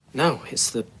No,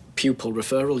 it's the pupil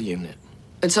referral unit.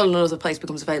 Until another place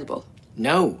becomes available?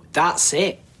 No, that's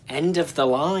it. End of the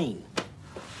line.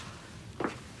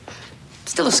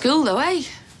 Still a school, though, eh?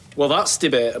 Well, that's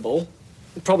debatable.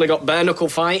 Probably got bare knuckle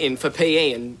fighting for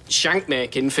PE and shank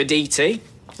making for DT.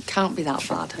 Can't be that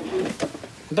bad.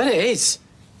 I bet it is.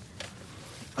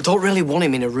 I don't really want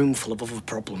him in a room full of other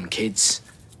problem kids.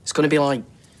 It's going to be like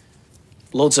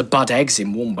loads of bad eggs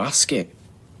in one basket.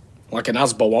 Like an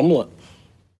Asbo omelette.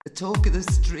 The talk of the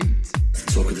street.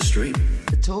 Talk of the street.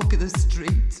 The talk of the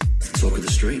street. Talk of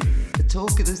the street. The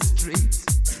talk of the street.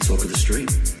 Talk of the street.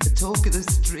 The talk of the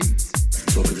street.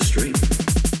 Talk of the street.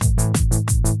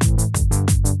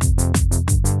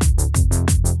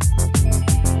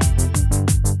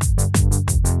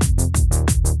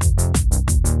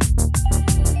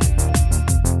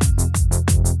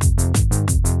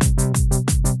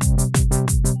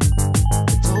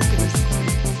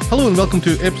 Hello and welcome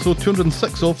to episode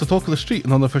 206 of The Talk of the Street,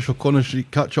 an unofficial Connor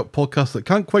Street catch-up podcast that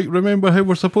can't quite remember how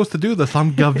we're supposed to do this.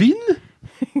 I'm Gavin.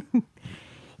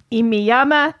 Y mi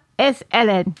llama es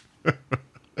Ellen.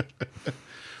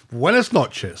 Buenas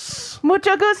noches.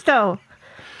 Mucho gusto.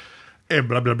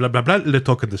 Blah, blah, blah, blah, blah. The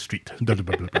Talk of the Street. Blah,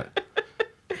 blah, blah, blah.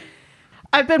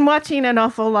 I've been watching an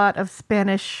awful lot of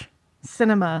Spanish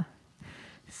cinema.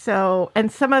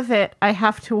 And some of it I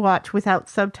have to watch without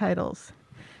subtitles.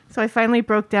 So I finally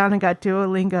broke down and got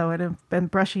Duolingo and have been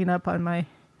brushing up on my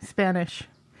Spanish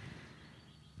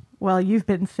while you've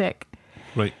been sick.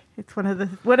 Right. It's one of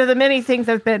the many things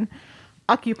I've been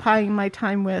occupying my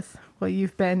time with while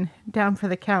you've been down for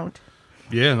the count.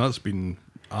 Yeah, that's been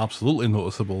absolutely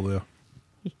noticeable there.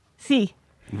 See.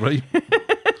 Right.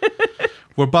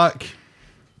 We're back.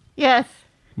 Yes.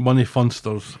 Money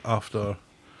Funsters after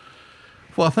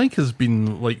what I think has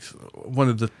been like one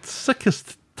of the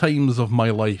sickest times of my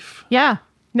life. Yeah.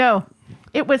 No.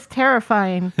 It was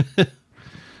terrifying.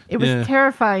 It was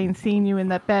terrifying seeing you in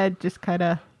that bed just kind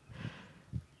of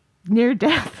near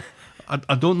death.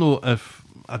 I don't know if...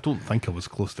 I don't think I was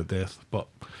close to death, but...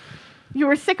 You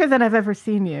were sicker than I've ever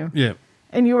seen you. Yeah.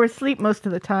 And you were asleep most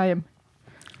of the time.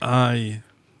 I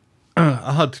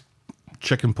had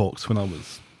chicken pox when I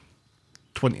was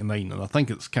 29, and I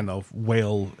think it's kind of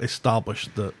well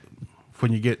established that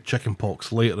when you get chicken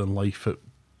pox later in life,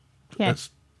 it's...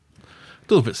 I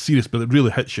don't know if it's serious, but it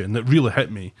really hits you, and it really hit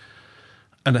me.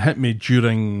 And it hit me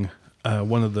during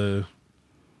one of the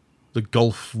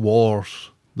Gulf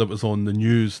Wars that was on the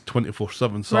news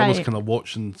 24/7. So I was kind of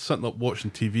sitting up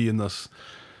watching TV in this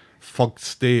fugged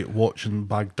state, watching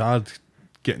Baghdad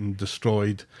getting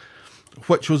destroyed,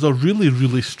 which was a really,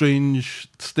 really strange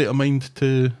state of mind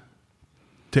to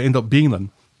end up being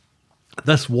in.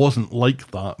 This wasn't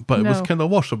like that, but it was kind of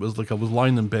worse. It was like I was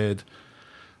lying in bed,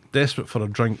 desperate for a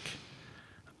drink.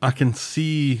 I can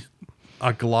see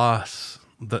a glass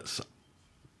that's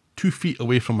 2 feet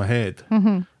away from my head,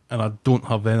 and I don't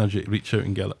have energy to reach out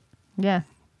and get it. Yeah.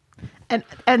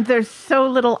 And there's so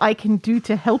little I can do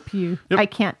to help you. Yep. I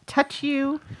can't touch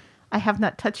you. I have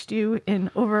not touched you in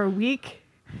over a week.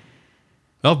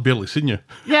 I've barely seen you.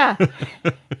 Yeah.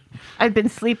 I've been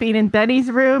sleeping in Benny's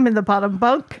room in the bottom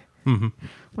bunk.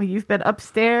 Well, you've been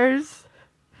upstairs.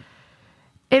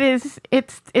 It's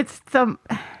the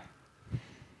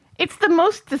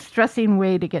most distressing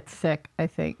way to get sick, I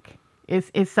think,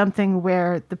 is something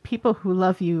where the people who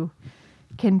love you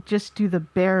can just do the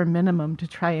bare minimum to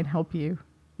try and help you.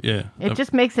 Yeah. It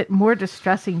just makes it more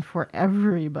distressing for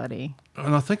everybody.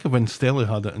 And I think of when Stella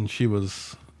had it, and she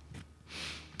wasn't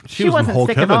wasn't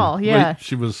sick at all, yeah. Right?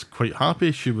 She was quite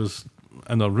happy. She was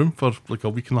in her room for like a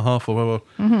week and a half or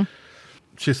whatever.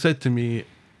 She said to me,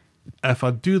 if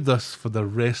I do this for the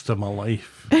rest of my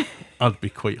life, I'd be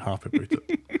quite happy about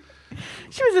it.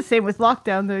 She was the same with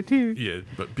lockdown, though, too. Yeah,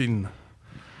 but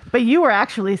But you were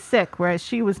actually sick, whereas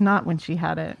she was not when she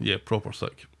had it. yeah, proper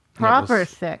sick. Proper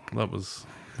sick. That was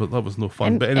no fun.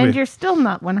 And, but anyway, and you're still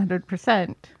not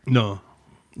 100%. no,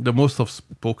 the most I've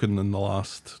spoken in the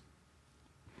last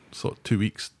sort of 2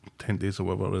 weeks, 10 days or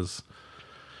whatever is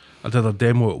I did a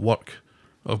demo at work.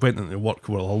 I went into work,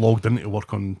 I logged into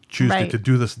work on Tuesday to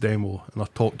do this demo, and I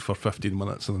talked for 15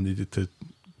 minutes, and I needed to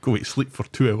go to sleep for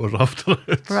 2 hours after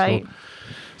it. Right.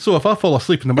 So if I fall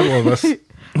asleep in the middle of this,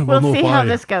 We'll see how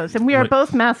this goes. And we are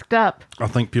both masked up. I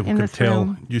think people in can this tell.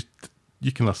 room.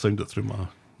 You can sound it through my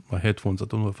headphones. I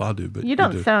don't know if I do, but You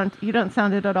don't sound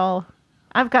it at all.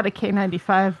 I've got a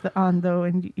K95 on though,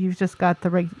 and you've just got the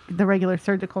regular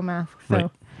surgical mask. So. Right.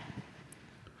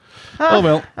 Oh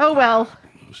well. Oh well.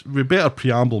 We better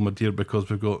preamble, my dear, because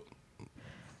we've got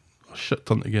a shit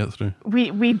ton to get through.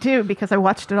 We do, because I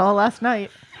watched it all last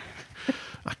night.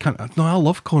 I can't. No, I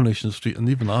love Coronation Street, and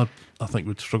even I think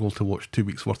would struggle to watch 2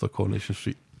 weeks worth of Coronation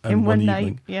Street in one evening.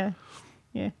 night. Yeah.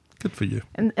 Yeah. Good for you.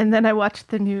 And then I watched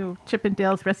the new Chip and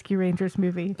Dale's Rescue Rangers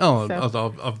movie. Oh,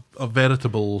 so. a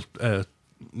veritable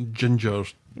ginger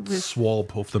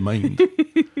swab of the mind.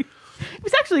 It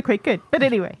was actually quite good. But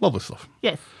anyway. Lovely stuff.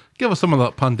 Yes. Give us some of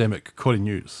that pandemic Corey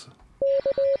news.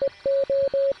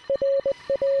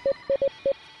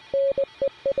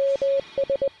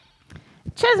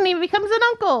 Chesney becomes an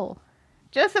uncle.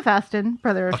 Joseph Aston,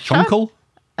 brother of A chunkle?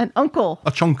 An uncle.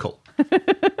 A chunkle.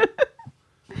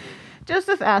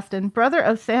 Joseph Aston, brother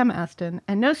of Sam Aston,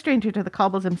 and no stranger to the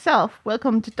cobbles himself,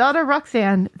 welcomed daughter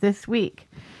Roxanne this week.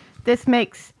 This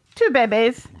makes 2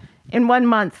 bebes in 1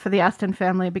 month for the Aston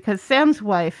family because Sam's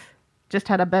wife just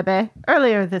had a bebe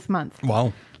earlier this month.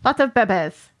 Wow. Lots of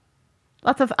bebes.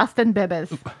 Lots of Aston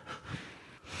bebes.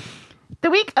 The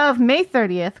week of May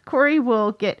 30th, Corey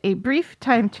will get a brief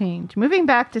time change, moving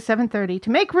back to 7:30 to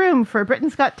make room for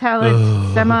Britain's Got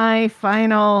Talent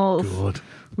semi-finals. God.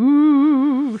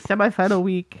 Ooh, semi-final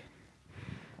week.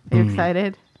 Are you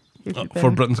excited? For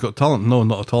Britain's Got Talent? No,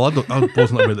 not at all. I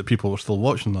wasn't aware that people were still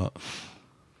watching that.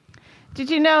 Did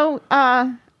you know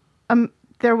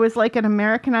there was like an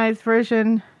Americanized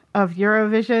version of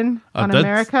Eurovision I on did.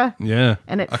 America? Yeah.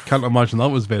 And I can't imagine that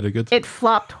was very good. It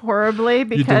flopped horribly You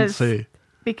don't because say.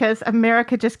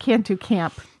 America just can't do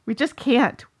camp. We just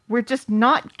can't. We're just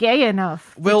not gay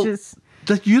enough. Well, which is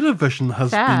the Eurovision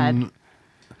sad.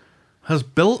 has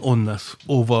built on this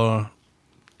over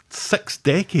 6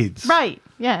 decades. Right.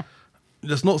 Yeah.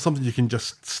 It's not something you can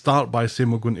just start by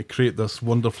saying we're going to create this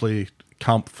wonderfully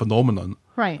camp phenomenon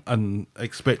Right. and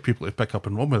expect people to pick up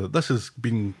and run with it. This has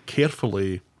been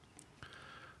carefully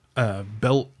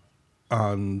built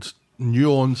and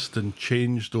nuanced and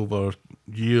changed over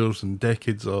years and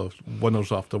decades of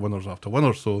winners after winners after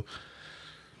winners. So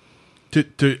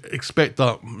to expect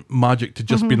that magic to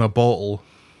just be in a bottle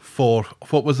for,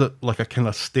 what was it, like a kind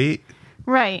of state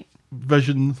Right.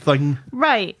 vision thing?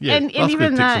 Right. Yeah, and that's gonna even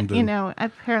take that, some doing. you know,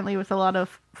 apparently with a lot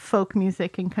of folk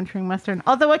music and country and western.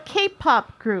 Although a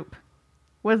K-pop group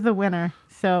was the winner.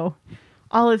 So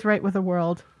all is right with the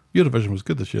world. Eurovision was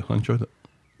good this year. I enjoyed it.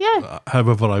 Yeah.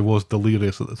 However, I was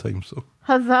delirious at the time, so.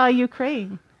 Huzzah,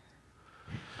 Ukraine.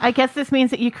 I guess this means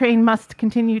that Ukraine must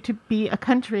continue to be a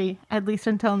country, at least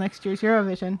until next year's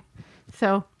Eurovision.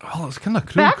 So Well, it's kind of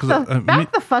cruel back because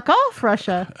the fuck off,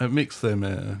 Russia. it makes them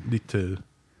need to.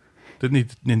 They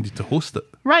need to host it.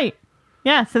 Right.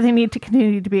 Yeah, so they need to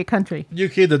continue to be a country.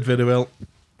 UK did very well.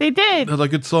 They did. They had a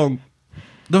good song.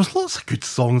 There was lots of good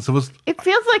songs. There was. It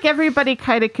feels like everybody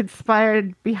kind of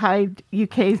conspired behind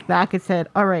UK's back and said,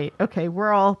 all right, okay,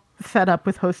 we're all fed up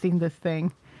with hosting this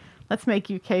thing. Let's make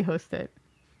UK host it.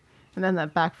 And then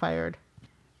that backfired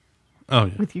Oh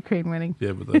yeah, with Ukraine winning.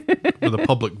 yeah, with the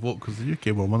public vote because the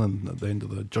UK were winning at the end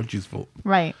of the judges' vote.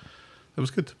 Right. It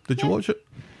was good. Did you watch it?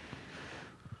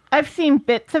 I've seen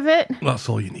bits of it That's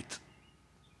all you need.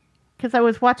 because I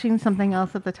was watching something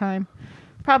else at the time.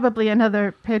 Probably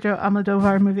another Pedro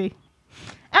Almodovar movie.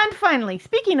 And finally,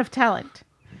 speaking of talent,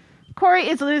 Corey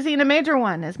is losing a major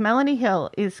one as Melanie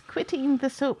Hill is quitting the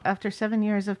soap after 7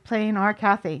 years of playing our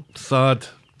Kathy. Sad.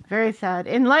 Very sad.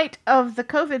 In light of the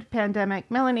COVID pandemic,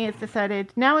 Melanie has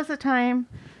decided now is the time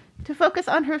to focus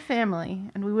on her family,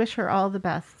 and we wish her all the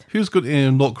best. Who's going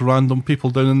to knock random people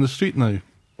down in the street now?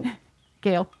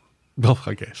 Gail. Well,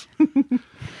 I guess.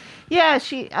 Yeah,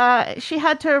 she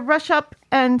had to rush up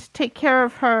and take care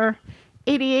of her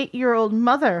 88-year-old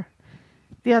mother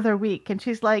the other week, and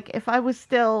she's like, if I was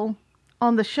still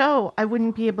on the show, I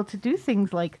wouldn't be able to do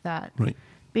things like that. Right.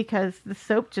 Because the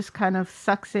soap just kind of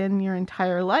sucks in your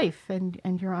entire life and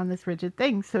you're on this rigid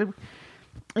thing. So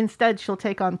instead she'll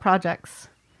take on projects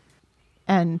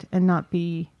and not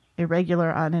be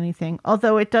irregular on anything.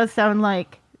 Although it does sound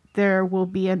like there will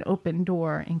be an open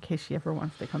door in case she ever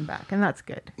wants to come back. And that's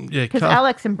good. Yeah, Because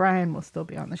Alex and Brian will still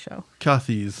be on the show.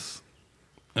 Kathy's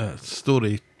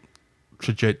story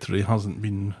trajectory hasn't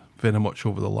been very much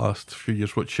over the last few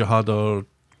years, which she had her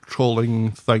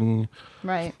trolling thing,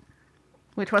 Right.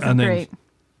 Which wasn't And then- great.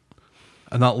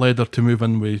 and that led her to move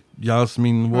in with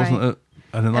Yasmin, wasn't Right. it?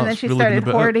 And then And then that's she really started been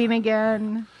about it. hoarding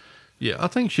again. Yeah, I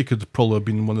think she could probably have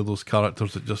been one of those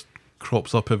characters that just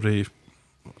crops up every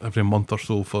month or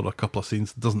so for a couple of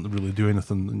scenes, doesn't really do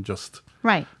anything and just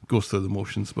Right. goes through the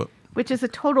motions. But Which is a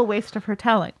total waste of her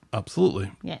talent.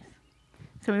 absolutely. Yes.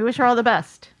 So we wish her all the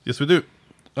best. Yes, we do.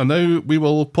 And now we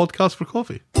will podcast for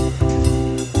coffee.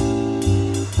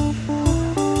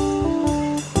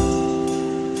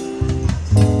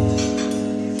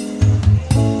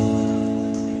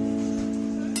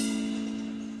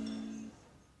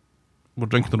 We're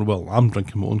drinking or well, I'm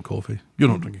drinking my own coffee. You're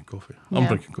not drinking coffee. I'm Yeah,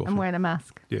 drinking coffee. I'm wearing a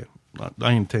mask. Yeah,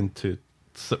 I intend to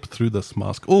sip through this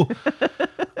mask. Oh,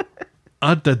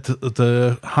 I did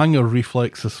the hanger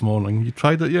reflex this morning. You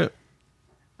tried it yet?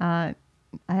 I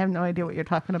have no idea what you're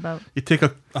talking about. You take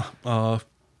a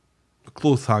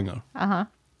clothes hanger Uh-huh.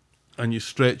 and you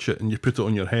stretch it and you put it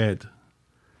on your head.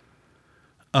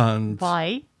 And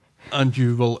Why? And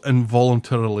you will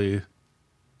involuntarily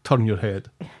turn your head.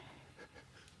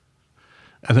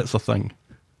 And it's a thing.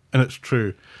 And it's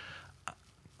true.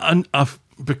 And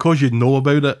because you know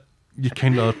about it,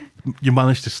 you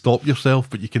manage to stop yourself,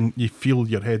 but you feel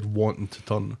your head wanting to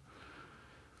turn.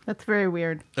 That's very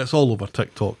weird. It's all over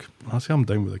TikTok. I say I'm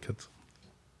down with the kids.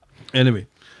 Anyway,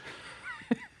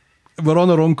 we're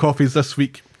on our own coffees this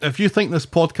week. If you think this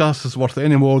podcast is worth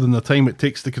any more than the time it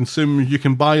takes to consume, you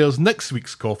can buy us next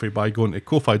week's coffee by going to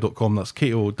ko-fi.com. That's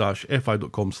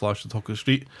ko-fi.com/The Talk of the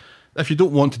Street. If you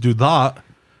don't want to do that,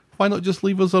 why not just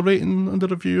leave us a rating and a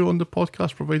review on the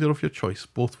podcast provider of your choice?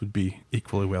 Both would be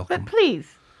equally welcome. But please,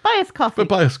 buy us coffee. But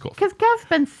buy us coffee. Because Gav's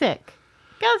been sick.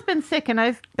 Gav's been sick, and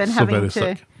I've been So having very to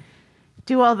sick.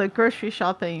 do all the grocery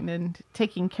shopping and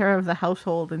taking care of the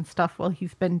household and stuff while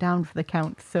he's been down for the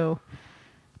count. So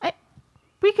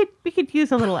we could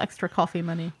use a little extra coffee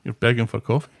money. You're begging for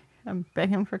coffee? I'm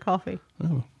begging for coffee.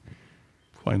 Oh,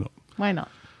 why not? Why not?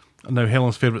 And now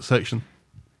Helen's favourite section.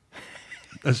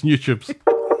 It's YouTube's.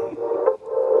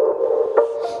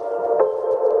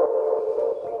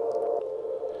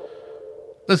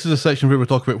 This is a section where we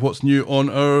talk about what's new on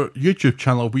our YouTube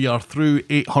channel. We are through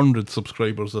 800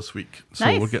 subscribers this week. So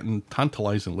Nice. we're getting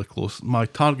tantalisingly close. My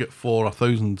target for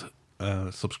 1,000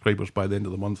 subscribers by the end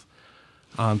of the month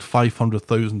and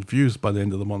 500,000 views by the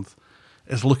end of the month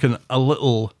is looking a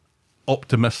little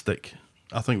optimistic.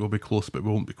 I think we'll be close, but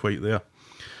we won't be quite there.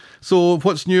 So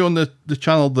what's new on the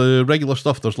channel? The regular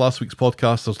stuff. There's last week's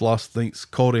podcast. There's last night's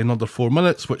Corey in under 4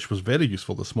 minutes, which was very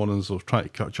useful this morning. So I was trying to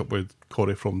catch up with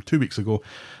Corey from 2 weeks ago.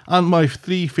 And my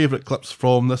 3 favourite clips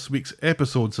from this week's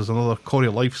episodes is another Corey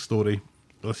life story.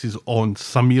 This is on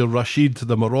Samir Rashid,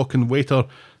 the Moroccan waiter,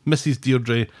 Mrs.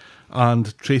 Deirdre,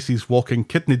 and Tracy's walking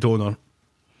kidney donor.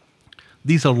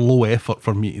 These are low effort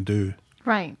for me to do.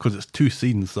 Right. Because it's 2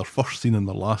 scenes, their first scene and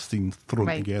their last scene thrown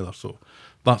Right. together. So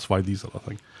that's why these are a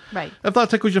thing. Right. If that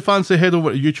tickles your fancy, head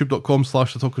over to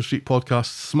youtube.com/The Talk of the Street podcast,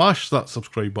 smash that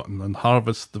subscribe button and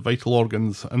harvest the vital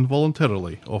organs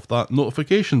involuntarily of that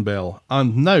notification bell.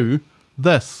 And now,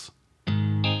 this.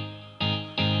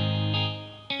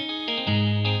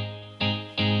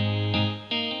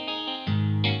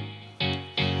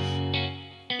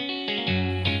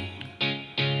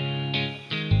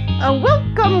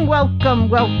 Welcome.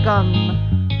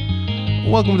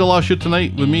 Welcome to Last Year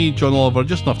Tonight with me, John Oliver.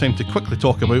 Just enough time to quickly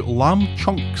talk about lamb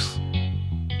chunks.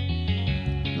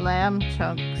 Lamb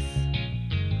chunks.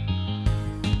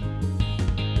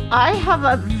 I have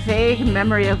a vague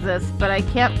memory of this, but I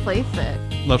can't place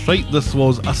it. That's right, this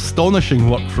was astonishing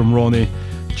work from Ronnie,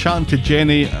 chatting to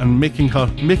Jenny and making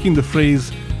the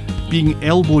phrase being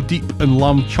elbow deep in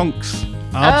lamb chunks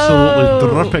absolutely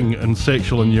dripping in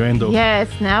sexual innuendo. Yes,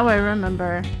 now I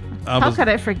remember. How could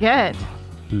I forget?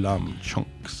 Lamb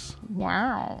chunks.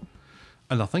 Wow.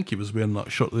 And I think he was wearing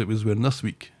that shirt that he was wearing this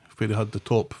week, where he had the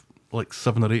top like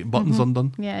 7 or 8 buttons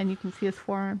undone. Yeah, and you can see his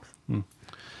forearms.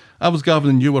 I was Gavin,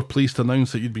 and you were pleased to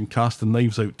announce that you'd been cast in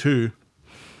Knives Out 2.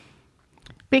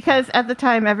 Because at the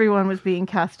time, everyone was being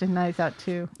cast in Knives Out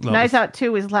 2. Knives Out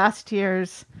 2 was last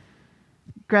year's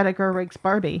Greta Gerwig's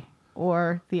Barbie,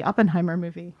 or the Oppenheimer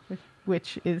movie,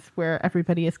 which is where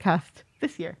everybody is cast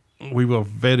this year. We were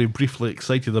very briefly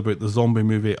excited about the zombie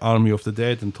movie Army of the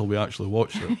Dead until we actually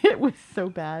watched it. It was so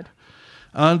bad.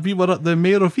 And we were at the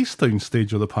Mayor of Easttown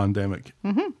stage of the pandemic.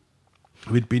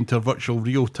 Mm-hmm. We'd been to a virtual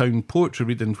Rio Town poetry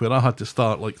reading where I had to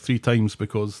start like 3 times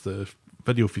because the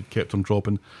video feed kept on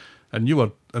dropping. And you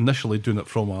were initially doing it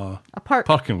from a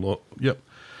parking lot. Yep.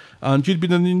 And you'd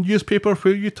been in the newspaper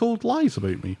where you told lies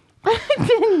about me. I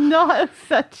did not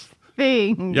such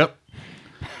thing. Yep.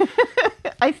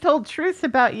 I told truths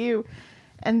about you,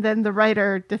 and then the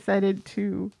writer decided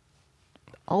to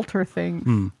alter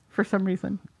things for some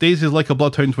reason. Daisy's like a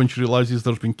bloodhound when she realises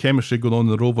there's been chemistry going on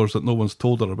in the Rovers that no one's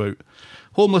told her about.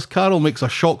 Homeless Carol makes a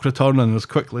shock return and is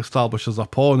quickly established as a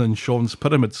pawn in Sean's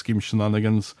pyramid scheme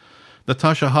shenanigans.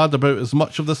 Natasha had about as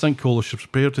much of the sinkhole as she's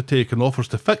prepared to take and offers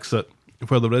to fix it,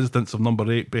 where the residents of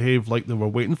number 8 behave like they were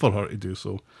waiting for her to do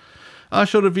so.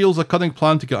 Asha reveals a cunning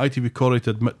plan to get ITV Corey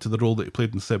to admit to the role that he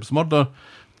played in Seb's murder.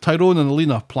 Tyrone and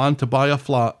Alina plan to buy a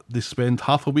flat they spend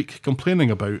half a week complaining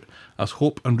about as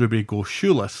Hope and Ruby go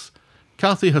shoeless.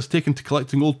 Kathy has taken to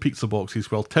collecting old pizza boxes,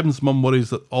 while Tim's mum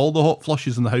worries that all the hot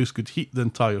flushes in the house could heat the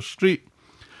entire street.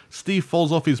 Steve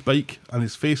falls off his bike and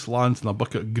his face lands in a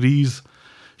bucket of grease.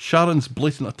 Sharon's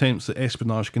blatant attempts at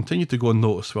espionage continue to go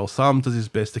unnoticed, while Sam does his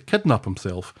best to kidnap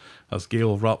himself as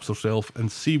Gail wraps herself in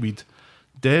seaweed.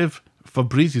 Dev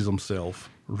Febrezes himself.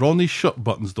 Ronnie's shirt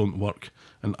buttons don't work,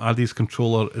 and Addie's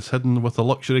controller is hidden with the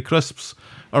luxury crisps.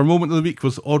 Our moment of the week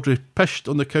was Audrey pished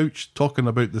on the couch talking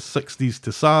about the 60s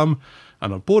to Sam,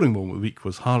 and our boring moment of the week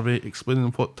was Harvey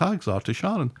explaining what tags are to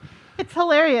Sharon. It's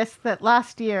hilarious that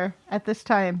last year at this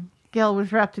time, Gail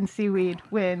was wrapped in seaweed,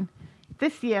 when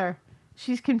this year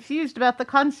she's confused about the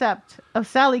concept of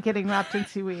Sally getting wrapped in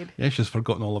seaweed. Yeah, she's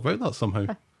forgotten all about that somehow.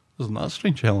 Isn't that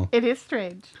strange, Helen? It is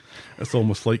strange. It's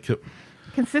almost like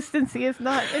Consistency is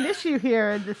not an issue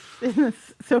here in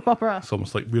this soap opera. it's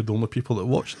almost like we're the only people that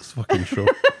watch this fucking show.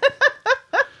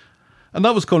 And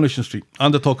that was Coronation Street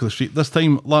and the talk of the street. This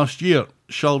time last year,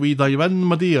 shall we dive in,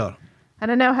 my dear? I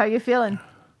don't know, how you feeling?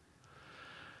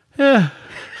 Yeah,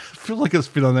 I feel like it's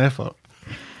been an effort.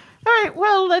 All right,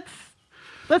 well,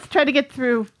 let's try to get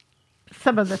through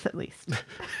some of this at least.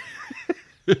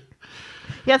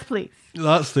 Yes, please.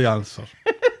 That's the answer.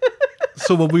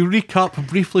 So will we recap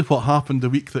briefly what happened the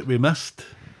week that we missed?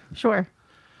 Sure.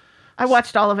 I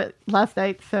watched all of it last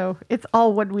night, so it's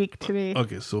all 1 week to me.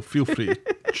 Okay, so feel free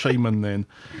to chime in then.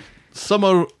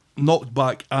 Summer knocked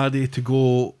back Addie to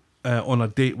go on a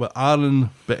date with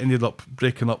Aaron, but ended up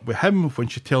breaking up with him when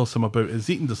she tells him about his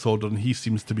eating disorder, and he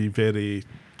seems to be very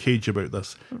cagey about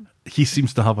this. He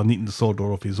seems to have an eating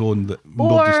disorder of his own that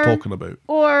nobody's talking about.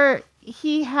 Or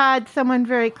he had someone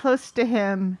very close to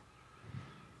him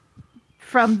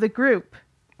from the group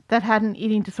that had an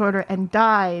eating disorder and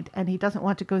died, and he doesn't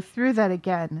want to go through that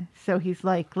again. So he's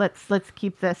like, let's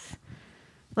keep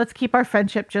our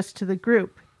friendship just to the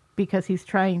group, because he's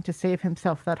trying to save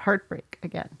himself that heartbreak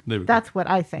again. That's what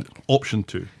I think. Option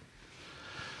 2.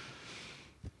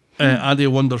 Addie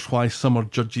wonders why Summer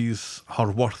judges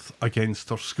her worth against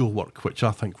her schoolwork, which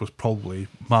I think was probably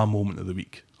my moment of the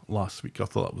week last week. I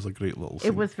thought that was a great little scene.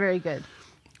 It was very good.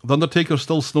 The Undertaker's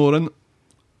still snoring.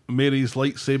 Mary's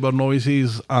lightsaber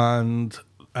noises, and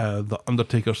the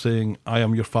Undertaker saying, "I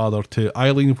am your father" to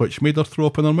Eileen, which made her throw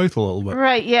up in her mouth a little bit.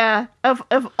 Right, yeah. Of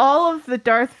all of the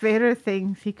Darth Vader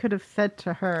things he could have said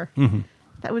to her,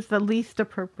 that was the least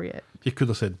appropriate. He could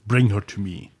have said, "Bring her to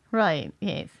me." Right,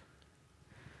 yes.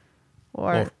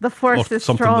 Or the Force or is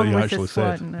something strong that he with actually this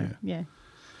said, one. Yeah.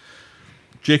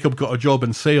 Jacob got a job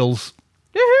in sales.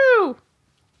 Woohoo!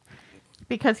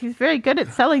 Because he's very good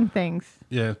at selling things.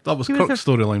 Yeah, that was He was Kirk's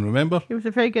storyline, remember? He's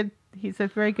a very good.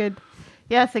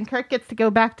 Yes, and Kirk gets to go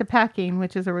back to packing,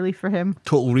 which is a relief for him.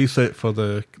 Total reset for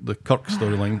the Kirk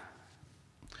storyline.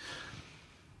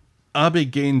 Abby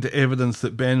gained evidence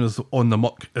that Ben was on the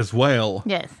muck as well.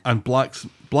 Yes. And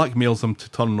blackmails him to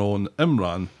turn on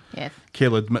Imran. Yes.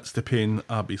 Kayla admits to paying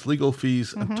Abby's legal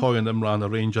fees, and Toy and Imran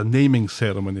arrange a naming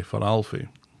ceremony for Alfie.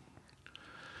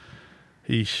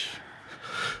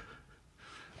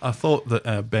 I thought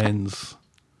that Ben's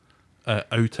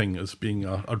outing as being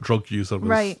a drug user was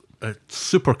Right.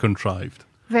 super contrived.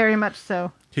 Very much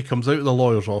so. He comes out of the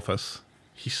lawyer's office.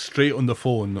 He's straight on the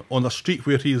phone on a street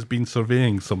where he has been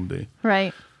surveying somebody.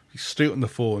 Right. He's straight on the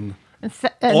phone, And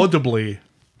audibly.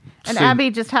 and saying- Abby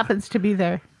just happens to be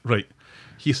there. Right.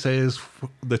 He says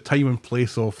the time and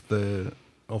place of the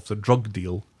drug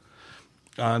deal,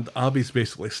 and Abby's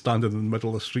basically standing in the middle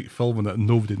of the street filming it, and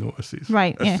nobody notices.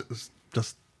 Right, yeah. It's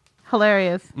just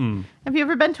Hilarious. Have you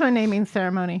ever been to a naming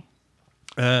ceremony?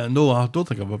 no. I don't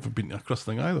think I've ever been to a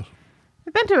christening either.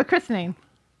 I've been to a christening.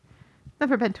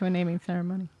 Never been to a naming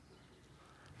ceremony.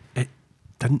 It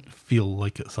didn't feel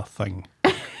like it's a thing.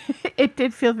 It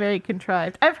did feel very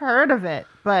contrived. I've heard of it,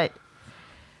 but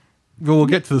Well, we'll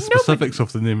get to the specifics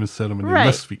of the naming ceremony Right. in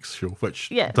this week's show, which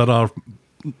Yeah.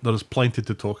 there is plenty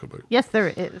to talk about. yes, there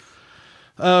is.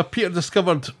 Peter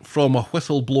discovered from a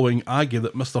whistle-blowing Aggie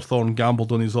that Mr. Thorne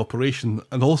gambled on his operation,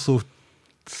 and also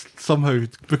somehow,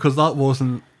 because that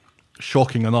wasn't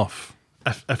shocking enough,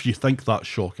 if you think that's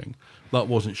shocking, that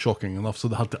wasn't shocking enough, so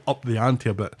they had to up the ante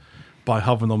a bit by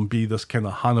having him be this kind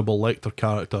of Hannibal Lecter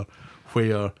character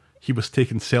where he was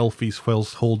taking selfies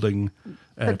whilst holding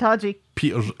The dodgy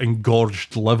Peter's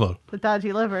engorged liver. The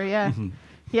dodgy liver, yeah.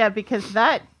 Yeah, because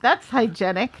that's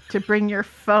hygienic, to bring your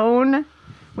phone,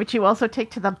 which you also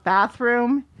take to the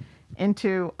bathroom,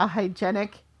 into a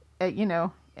hygienic,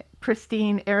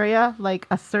 pristine area like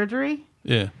a surgery.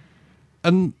 Yeah.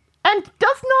 And And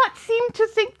does not seem to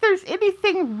think there's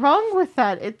anything wrong with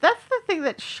that. That's the thing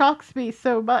that shocks me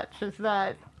so much, is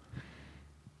that...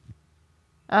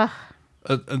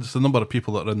 it's the number of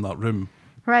people that are in that room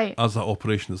Right. as that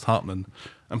operation is happening.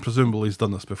 And presumably he's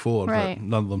done this before, Right. but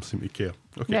none of them seem to care.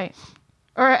 Okay. Right.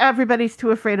 Or everybody's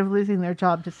too afraid of losing their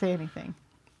job to say anything.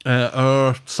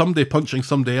 Our somebody punching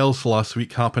somebody else last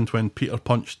week happened when Peter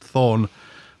punched Thorne,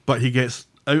 but he gets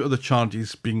out of the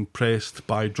charges being pressed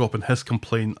by dropping his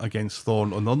complaint against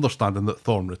Thorne on the understanding that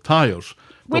Thorne retires.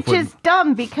 But Which is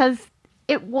dumb because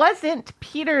it wasn't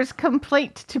Peter's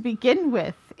complaint to begin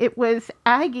with. It was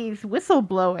Aggie's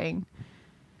whistleblowing.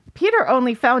 Peter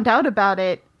only found out about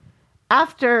it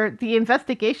after the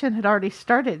investigation had already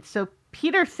started. So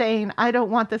Peter saying, I don't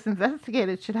want this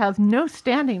investigated, should have no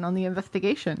standing on the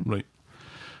investigation. Right.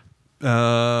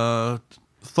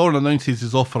 Thorne announces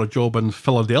he's off for a job in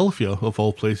Philadelphia, of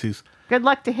all places. Good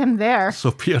luck to him there.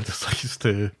 So Peter decides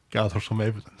to gather some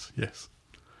evidence. Yes.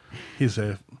 He's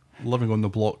living on the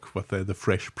block with the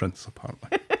Fresh Prince,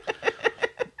 apparently.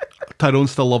 Tyrone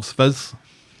still loves Fizz.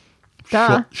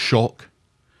 Duh. Shock.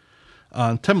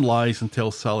 And Tim lies and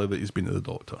tells Sally that he's been to the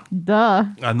doctor. Duh.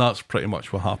 And that's pretty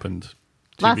much what happened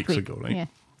 2 Last weeks week. ago, right? Yeah.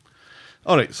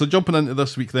 All right, so jumping into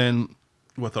this week then,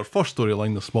 with our first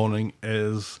storyline this morning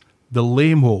is the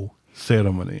Lamo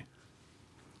ceremony.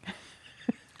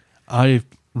 I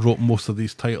wrote most of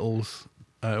these titles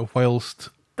whilst...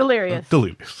 Delirious.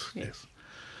 Delirious, yes.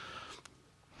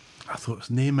 I thought it was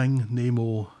naming,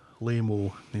 Namo,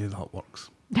 Lamo, yeah, that works.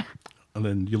 And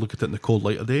then you look at it in the cold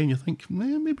light of day and you think,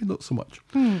 maybe not so much.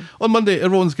 On Monday,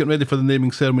 everyone's getting ready for the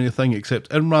naming ceremony thing except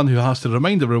Imran, who has to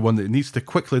remind everyone that he needs to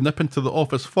quickly nip into the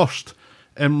office first.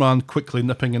 Imran quickly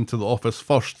nipping into the office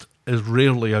first is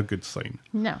rarely a good sign.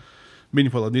 No.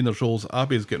 Meanwhile, in Nina's roles,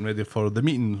 Abby is getting ready for the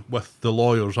meeting with the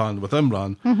lawyers and with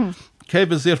Imran.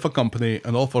 Kev is there for company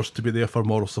and offers to be there for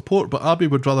moral support, but Abby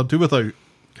would rather do without,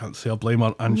 can't say I blame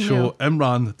her, and show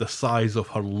Imran the size of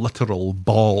her literal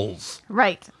balls.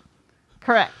 Right.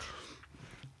 Correct.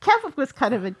 Kev was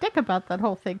kind of a dick about that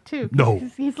whole thing too. No.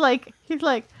 He's like,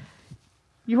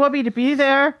 you want me to be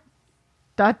there? ...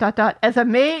 as a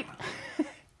mate.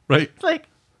 Right? It's like,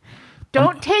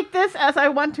 don't take this as I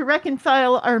want to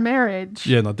reconcile our marriage.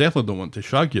 Yeah, and I definitely don't want to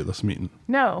shag you at this meeting.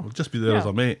 No. I'll just be there No. as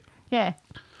a mate. Yeah.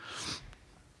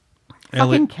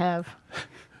 Elliot, Fucking Kev.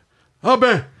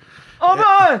 Abby! Oh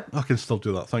boy! I can still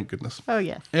do that, thank goodness. Oh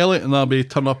yes. Elliot and Abby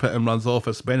turn up at Imran's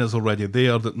office. Ben is already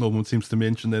there that no one seems to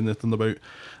mention anything about.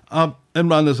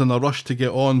 Imran is in a rush to get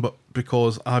on, but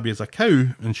because Abby is a cow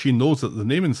and she knows that the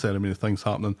naming ceremony thing's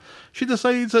happening, she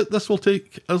decides that this will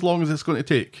take as long as it's going to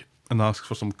take and asks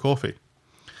for some coffee.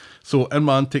 So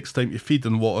Imran takes time to feed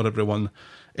and water everyone.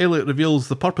 Elliot reveals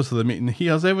the purpose of the meeting. He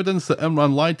has evidence that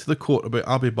Imran lied to the court about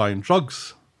Abby buying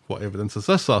drugs. What evidence is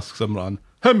this, asks Imran.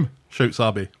 Him, shouts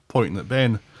Abby, pointing at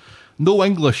Ben. No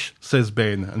English, says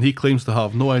Ben, and he claims to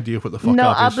have no idea what the fuck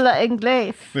No Abby's... habla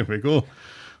inglés. There we go.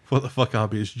 What the fuck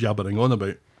Abby is jabbering on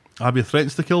about. Abby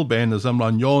threatens to kill Ben as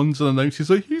Imran yawns and announces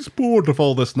that he's bored of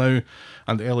all this now,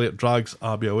 and Elliot drags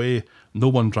Abby away. No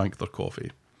one drank their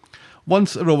coffee.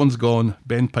 Once everyone's gone,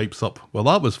 Ben pipes up. Well,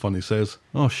 that was fun, he says.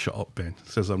 Oh, shut up, Ben,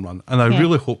 says Imran. And I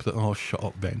really hope that, oh, shut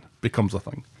up, Ben, becomes a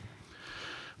thing.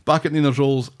 Back at Nina's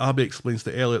roles, Abby explains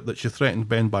to Elliot that she threatened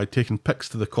Ben by taking pics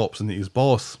to the cops and that he's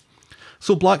boss.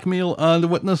 So blackmail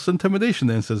and witness intimidation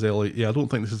then, says Elliot. Yeah, I don't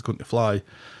think this is going to fly.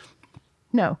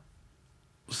 No.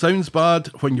 Sounds bad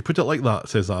when you put it like that,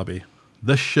 says Abby.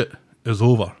 This shit is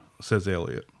over, says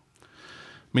Elliot.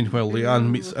 Meanwhile,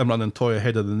 Leanne meets Imran and Toy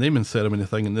ahead of the naming ceremony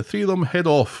thing, and the three of them head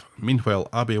off. Meanwhile,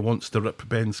 Abby wants to rip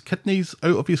Ben's kidneys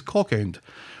out of his cock end.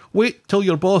 Wait till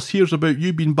your boss hears about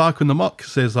you being back on the muck,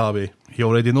 says Abby. He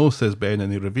already knows, says Ben,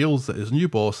 and he reveals that his new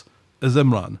boss is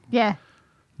Imran. Yeah.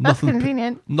 That's Nothing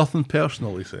convenient. Nothing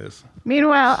personal, he says.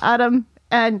 Meanwhile, Adam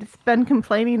and Ben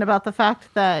complaining about the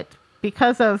fact that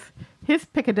because of his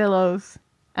picadillos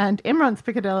and Imran's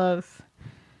picadillos,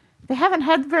 they haven't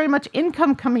had very much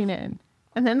income coming in.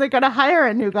 And then they're going to hire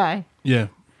a new guy. Yeah.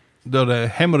 They're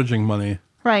hemorrhaging money.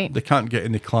 Right. They can't get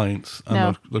any clients, and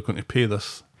No. they're going to pay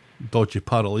this dodgy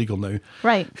paralegal now.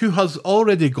 Right. Who has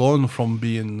already gone from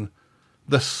being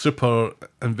this super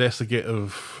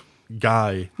investigative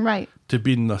guy Right. to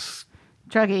being this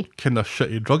Druggy. kind of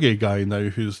shitty druggy guy now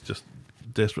who's just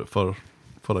desperate for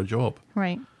a job.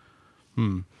 Right.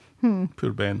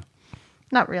 Poor Ben.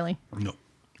 Not really. No.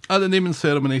 At the naming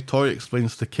ceremony, Toy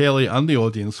explains to Kelly and the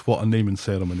audience what a naming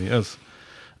ceremony is.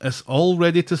 It's all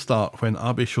ready to start when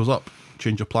Abby shows up.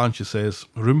 Change of plan, she says.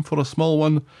 Room for a small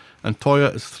one. And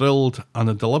Toya is thrilled, and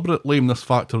the deliberate lameness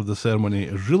factor of the ceremony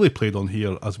is really played on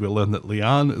here as we learn that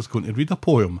Leanne is going to read a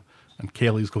poem and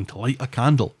Kelly's going to light a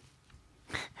candle.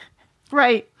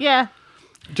 Right. Yeah.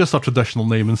 Just a traditional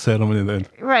naming ceremony then.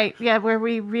 Right. Yeah. Where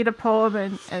we read a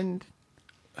poem and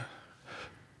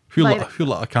Who light-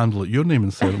 lit a candle at your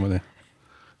naming ceremony?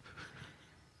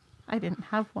 I didn't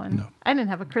have one. No. I didn't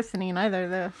have a christening either,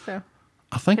 though. So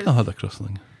I think I 'Cause- had a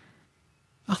christening.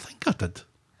 I think I did.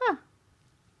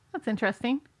 that's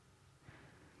interesting.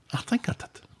 I think I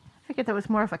did. I figured that was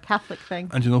more of a Catholic thing.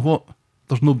 And you know what?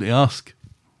 There's nobody to ask.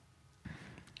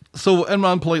 So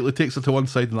Imran politely takes her to one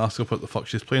side and asks her what the fuck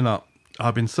she's playing at.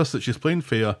 Abby insists that she's playing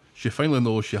fair. She finally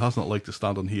knows she hasn't liked to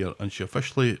stand on here, and she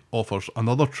officially offers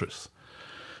another truce.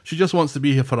 She just wants to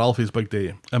be here for Alfie's big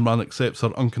day. Imran accepts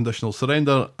her unconditional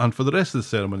surrender, and for the rest of the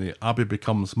ceremony, Abby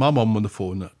becomes my mum on the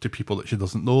phone to people that she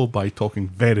doesn't know by talking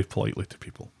very politely to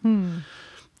people.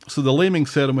 So the laming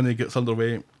ceremony gets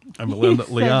underway, and we learn that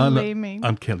said Leanne laming.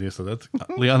 and Kelly, yes I did,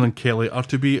 Leanne and Kelly are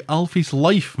to be Alfie's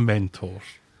life mentors.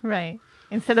 Right.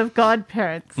 Instead of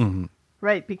godparents.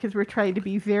 Right, because we're trying to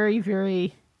be very,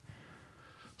 very,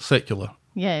 Secular.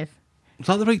 yes. Is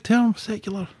that the right term?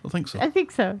 Secular? I think so. I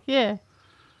think so, yeah.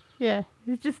 Yeah.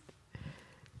 It's just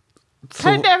So-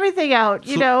 cutting everything out,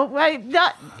 you so- know.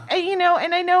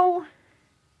 And I know,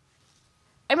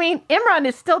 I mean, Imran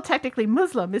is still technically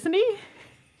Muslim, isn't he?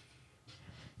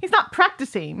 He's not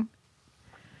practicing.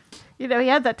 You know, he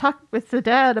had that talk with the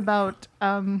dad about,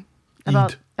 Eid.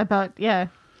 yeah.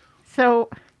 So,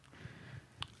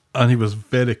 And he was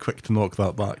very quick to knock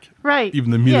that back. right.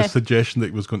 Even the merest yeah. suggestion that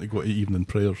he was going to go to evening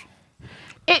prayers.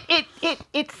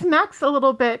 It smacks a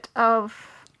little bit of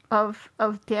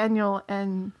Daniel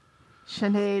and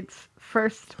Sinead's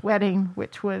first wedding,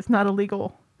 which was not a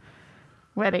legal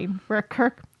wedding, where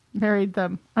Kirk married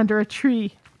them under a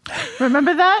tree.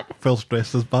 Remember that? Phil's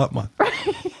dressed as Batman.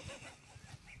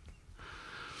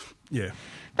 Yeah.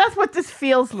 That's what this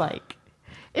feels like.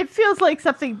 It feels like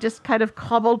something just kind of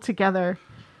cobbled together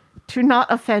to not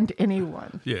offend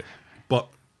anyone. Yeah. But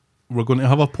we're going to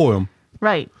have a poem.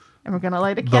 Right. And we're going to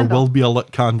light a There candle. will be a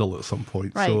lit candle at some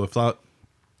point. Right. So if that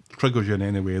triggers you in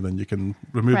any way, then you can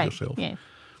remove right. yourself. Yeah.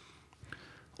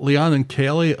 Leanne and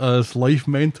Kelly as life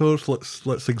mentors.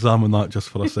 Let's examine that just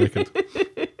for a second.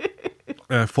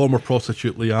 Former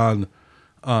prostitute Leanne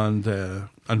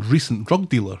and recent drug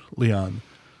dealer Leanne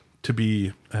to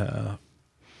be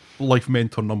life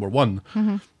mentor number one.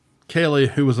 Mm-hmm. Kelly,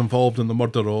 who was involved in the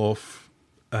murder of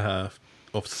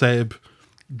Seb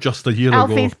just a year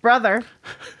Alfie's ago, brother.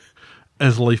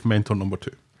 is life mentor number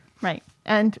two. Right.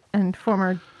 And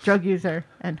former drug user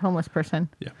and homeless person,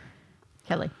 Yeah.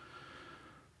 Kelly.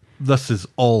 This is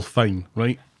all fine,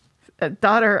 right?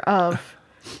 Daughter of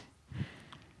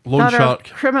Loan shark,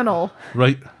 criminal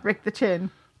right? Rick the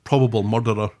Chin. Probable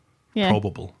murderer. Yeah.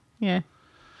 Probable. Yeah.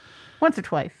 Once or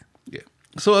twice. Yeah.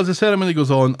 So as the ceremony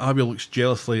goes on, Abby looks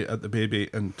jealously at the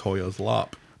baby in Toya's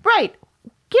lap. Right.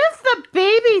 Give the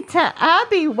baby to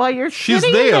Abby while you're She's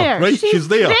sitting there, there. right? She's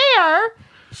there.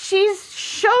 She's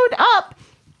showed up.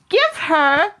 Give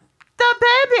her the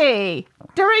baby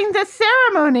during the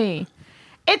ceremony.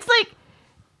 It's like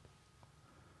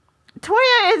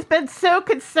Toya has been so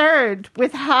concerned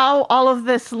with how all of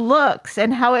this looks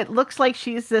and how it looks like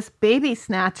she's this baby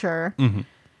snatcher. Mm-hmm.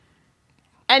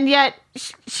 And yet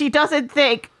she doesn't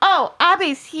think, oh,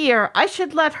 Abby's here. I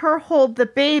should let her hold the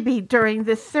baby during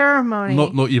this ceremony.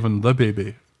 Not even the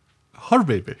baby. Her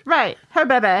baby. Right. Her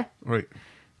baby. Right.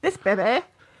 This baby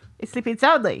is sleeping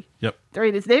soundly Yep.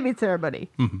 during his naming ceremony.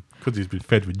 Because he's been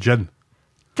fed with gin.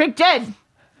 Drink gin!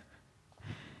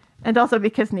 And also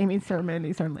because naming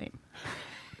ceremonies are lame.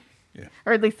 Yeah.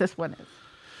 Or at least this one is.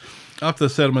 After the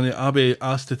ceremony, Abby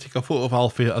asks to take a photo of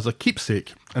Alfie as a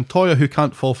keepsake, and Toya, who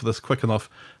can't fall for this quick enough,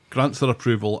 grants her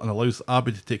approval and allows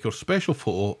Abby to take her special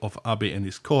photo of Abby in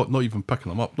his cot, not even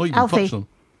picking him up, not even Alfie. touching him.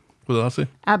 What did I say?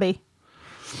 Abby.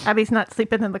 Abby's not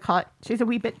sleeping in the cot. She's a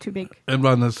wee bit too big.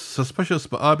 Imran is suspicious,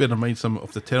 but Abby reminds him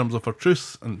of the terms of her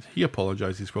truce, and he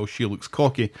apologises while she looks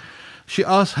cocky. She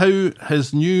asks how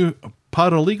his new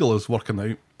paralegal is working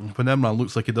out. When Imran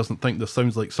looks like he doesn't think this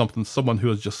sounds like something someone who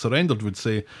has just surrendered would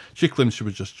say, she claims she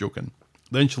was just joking.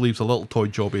 Then she leaves a little toy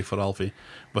jobby for Alfie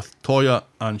with Toya,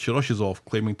 and she rushes off,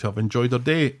 claiming to have enjoyed her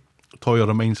day. Toya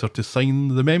reminds her to sign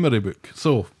the memory book.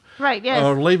 So, Right, yes.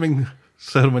 our laming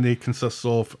ceremony consists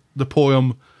of the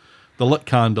poem, the lit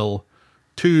candle,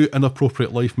 2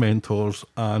 inappropriate life mentors,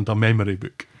 and a memory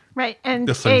book. Right, and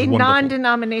This sounds a wonderful.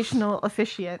 non-denominational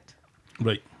officiant.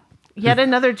 Right. Yet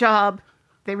another job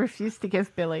they refuse to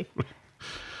give Billy.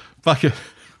 Back at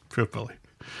poor Billy.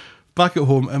 Back at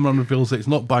home, Imran reveals that he's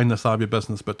not buying this Abby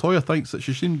business, but Toya thinks that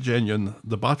she seems genuine.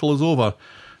 The battle is over.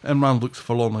 Imran looks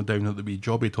forlornly down at the wee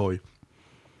jobby toy.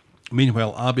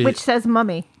 Meanwhile, Abby... Which says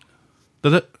mummy.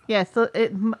 Did it? Yes, so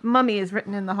mummy is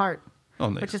written in the heart, Oh,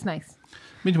 nice. which is nice.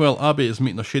 Meanwhile, Abby is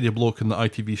meeting a shady bloke in the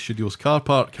ITV Studios car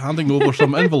park, handing over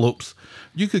some envelopes.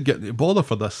 "You could get into bother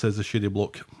for this," says the shady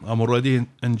bloke. "I'm already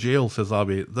in jail," says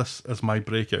Abby. "This is my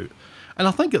breakout." And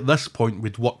I think at this point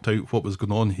we'd worked out what was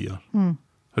going on here.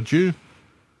 Had you?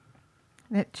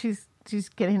 That she's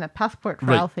getting a passport for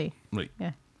Right. Alfie. Right.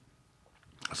 Yeah.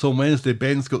 So on Wednesday,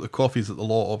 Ben's got the coffees at the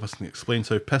law office and he explains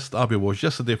how pissed Abby was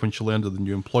yesterday when she learned of the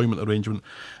new employment arrangement.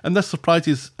 And this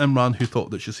surprises Imran, who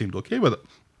thought that she seemed okay with it.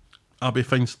 Abby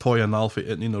finds Toya and Alfie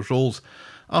at Nina's rolls.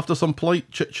 After some polite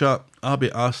chit-chat,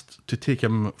 Abby asked to take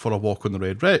him for a walk on the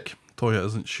Red Wreck. Toya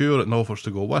isn't sure and offers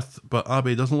to go with, but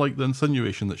Abby doesn't like the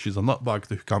insinuation that she's a nutbag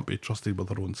who can't be trusted with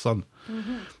her own son.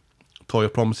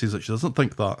 Toya promises that she doesn't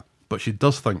think that, but she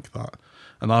does think that.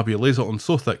 And Abby lays it on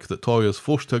so thick that Toya is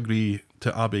forced to agree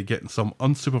to Abby getting some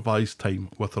unsupervised time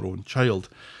with her own child.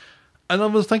 And I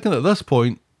was thinking at this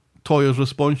point, Toya's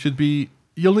response should be,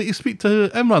 "You'll need to speak to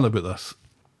Imran about this.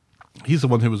 He's the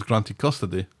one who was granted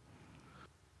custody."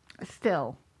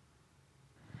 Still,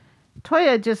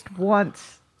 Toya just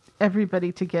wants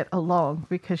everybody to get along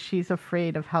because she's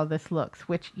afraid of how this looks,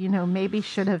 which, maybe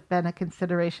should have been a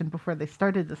consideration before they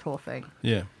started this whole thing.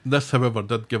 Yeah. This, however,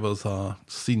 did give us a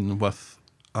scene with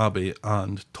Abby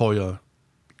and Toya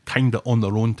kind of on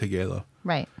their own together,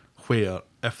 Right. where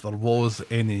if there was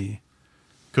any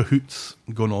cahoots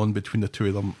going on between the two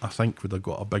of them, I think we'd have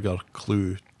got a bigger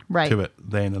clue Right. to it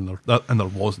then, and there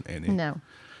wasn't any. No.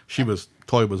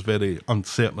 Toya was very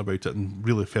uncertain about it and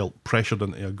really felt pressured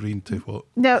into agreeing to what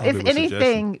No, Abby if was anything,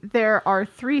 suggesting. there are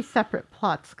 3 separate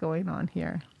plots going on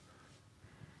here.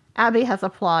 Abby has a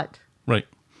plot, Right.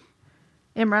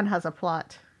 Imran has a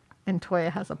plot, and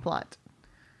Toya has a plot.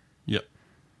 Yep.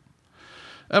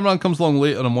 Imran comes along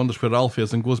later and wonders where Alfie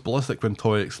is and goes ballistic when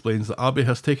Toya explains that Abby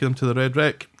has taken him to the Red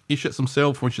Wreck. He shits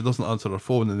himself when she doesn't answer her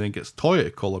phone and then gets Toya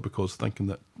to call her because thinking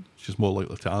that she's more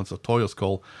likely to answer Toya's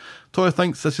call. Toya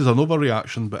thinks this is an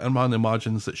overreaction, but Imran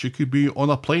imagines that she could be on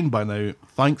a plane by now.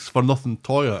 Thanks for nothing,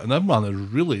 Toya. And Imran is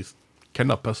really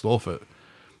kind of pissed off at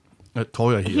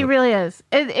Toya here. He really is.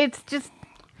 It's just,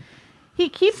 he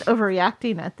keeps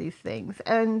overreacting at these things.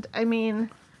 And I mean,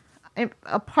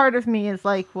 a part of me is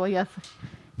like, well, yes,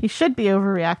 he should be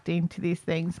overreacting to these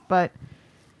things, but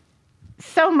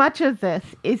so much of this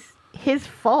is his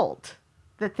fault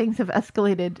that things have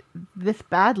escalated this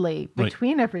badly Right.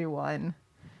 between everyone.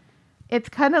 It's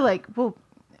kind of like, well,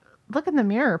 look in the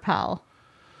mirror, pal.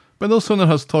 But no sooner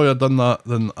has Toya done that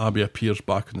than Abby appears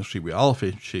back on the street with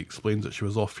Alfie. She explains that she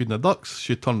was off feeding the ducks.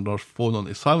 She turned her phone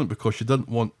onto silent because she didn't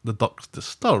want the ducks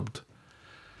disturbed.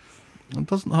 And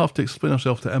doesn't have to explain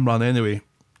herself to Imran anyway.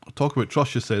 Talk about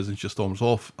trust, she says, and she storms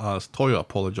off as Toya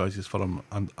apologises for him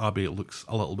and Abby looks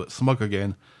a little bit smug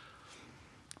again.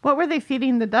 What were they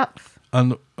feeding the ducks?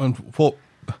 And what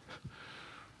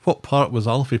part was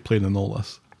Alfie playing in all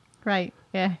this? Right,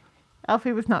 yeah.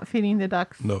 Alfie was not feeding the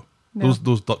ducks. No. No.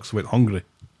 Those ducks went hungry.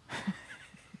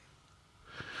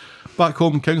 Back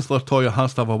home, Councillor Toya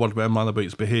has to have a word with Imran about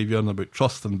his behaviour and about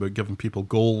trust and about giving people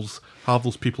goals, have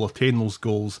those people attain those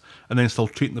goals, and then still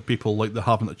treating the people like they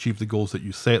haven't achieved the goals that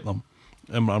you set them.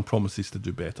 Imran promises to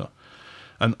do better.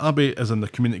 And Abby is in the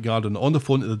community garden on the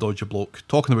phone to the dodgy bloke,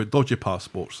 talking about dodgy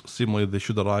passports. Seemingly they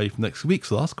should arrive next week,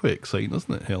 so that's quite exciting,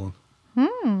 isn't it, Helen?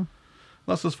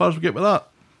 That's as far as we get with that.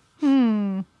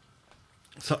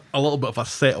 It's a little bit of a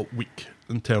set-up week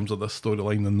in terms of this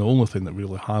storyline, and the only thing that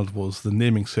really had was the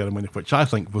naming ceremony, which I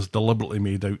think was deliberately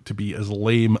made out to be as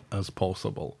lame as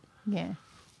possible. Yeah.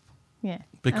 Yeah.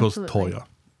 Because absolutely. Toya.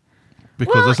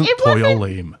 Because Well, isn't it Toya wasn't-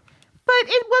 lame? But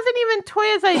it wasn't even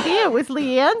Toya's idea. It was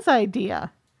Leanne's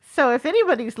idea. So if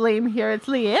anybody's lame here, it's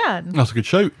Leanne. That's a good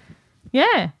shout.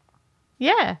 Yeah.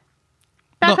 Yeah.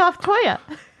 Back No. off Toya.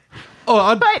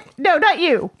 Oh, But no, not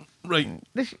you. right.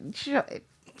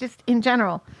 Just in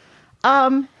general.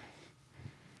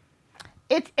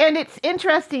 It's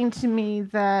interesting to me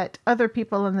that other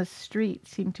people in the street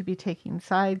seem to be taking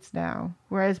sides now,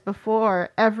 whereas before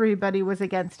everybody was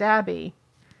against Abby,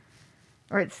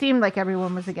 or it seemed like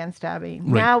everyone was against Abby.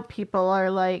 Right. Now people are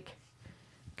like,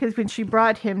 because when she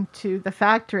brought him to the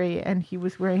factory and he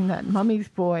was wearing that mummy's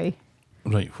boy,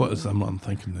 Right, what is Imran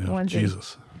thinking there? One thing.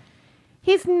 Jesus.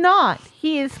 he's not.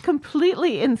 He is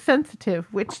completely insensitive,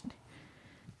 which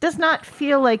does not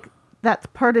feel like that's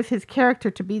part of his character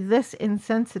to be this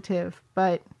insensitive,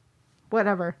 but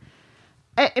whatever.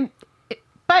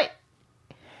 But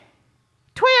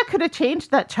Toya could have changed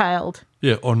that child,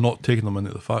 Yeah, or not taking them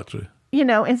into the factory.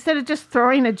 instead of just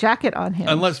throwing a jacket on him.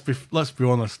 And let's be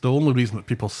honest, the only reason that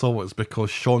people saw it is because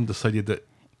Sean decided that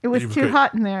It was he too going-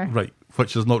 hot in there. Right,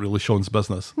 which is not really Sean's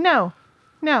business. No.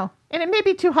 And it may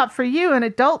be too hot for you, an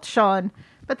adult Sean,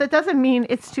 but that doesn't mean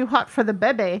it's too hot for the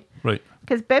bebe. Right.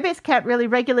 Because bebes can't really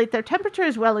regulate their temperature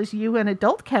as well as you, an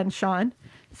adult, can, Sean.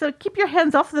 So keep your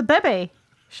hands off the bebe,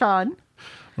 Sean,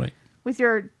 Right. with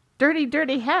your dirty,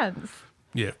 dirty hands.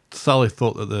 Yeah. Sally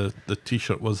thought that the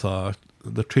T-shirt was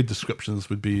the trade descriptions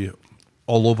would be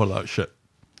all over that shit.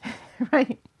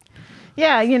 Right.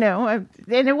 Yeah, and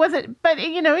it wasn't, but,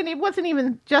 and it wasn't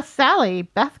even just Sally.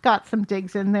 Beth got some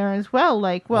digs in there as well.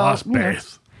 Like, well, That's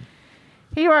Beth.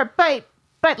 You are,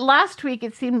 but last week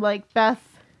it seemed like Beth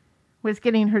was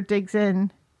getting her digs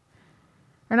in.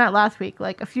 Or not last week,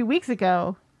 like a few weeks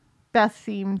ago, Beth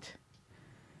seemed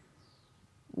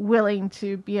willing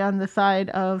to be on the side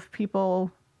of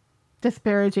people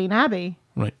disparaging Abby.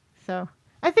 Right. So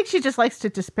I think she just likes to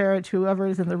disparage whoever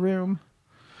is in the room.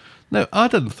 Now, I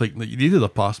didn't think that you needed a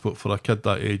passport for a kid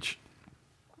that age,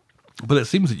 but it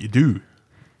seems that you do.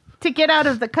 To get out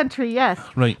of the country, yes.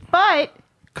 Right. But...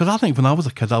 Because I think when I was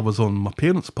a kid, I was on my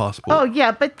parents' passport. Oh,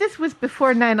 yeah, but this was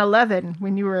before 9/11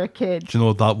 when you were a kid. Do you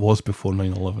know that was before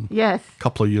 9/11? Yes. A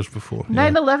couple of years before. Yeah.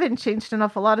 9/11 changed an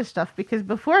awful lot of stuff because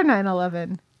before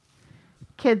 9/11,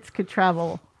 kids could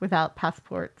travel without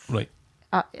passports. Right.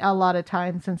 A lot of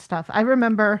times and stuff. I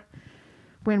remember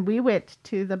when we went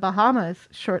to the Bahamas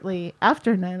shortly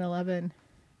after 9/11,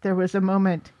 there was a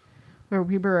moment where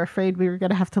we were afraid we were going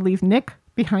to have to leave Nick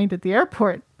behind at the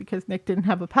airport because Nick didn't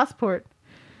have a passport.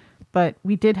 But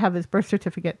we did have his birth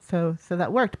certificate, so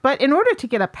that worked. But in order to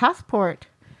get a passport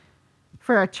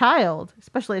for a child,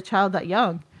 especially a child that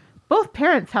young, both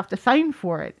parents have to sign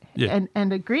for it and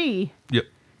agree. Yep.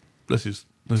 This is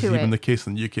even the case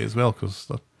in the UK as well,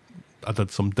 because I did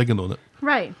some digging on it.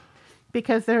 Right.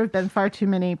 Because there have been far too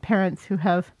many parents who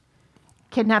have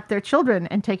kidnapped their children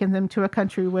and taken them to a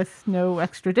country with no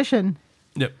extradition.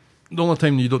 Yep. The only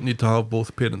time you don't need to have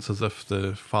both parents is if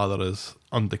the father is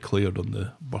undeclared on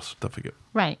the birth certificate.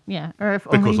 Right, yeah. Or if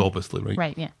Because only... obviously, right?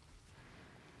 Right, yeah.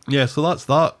 Yeah, so that's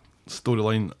that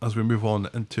storyline as we move on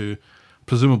into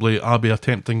presumably Abby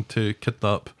attempting to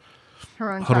kidnap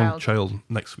Her own own child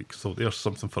next week. So there's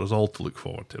something for us all to look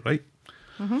forward to, right?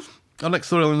 Mm-hmm. Our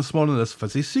next storyline this morning is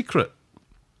Fizzy's Secret.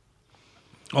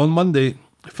 On Monday,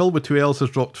 Phil with 2 L's has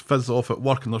dropped Fizz off at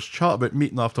work and there's chat about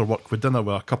meeting after work for dinner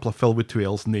with a couple of Phil with 2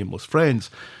 L's nameless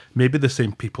friends. Maybe the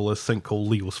same people as sinkhole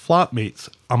Leo's flatmates,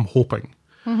 I'm hoping.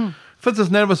 Mm-hmm. Fizz is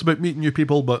nervous about meeting new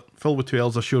people, but Phil with 2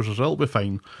 L's assures us it'll be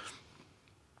fine.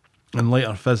 And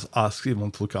later, Fizz asks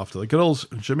Evelyn to look after the girls,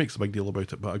 and she makes a big deal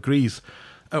about it, but agrees.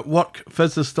 At work,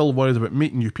 Fizz is still worried about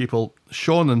meeting new people.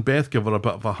 Sean and Beth give her a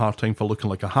bit of a hard time for looking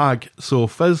like a hag, so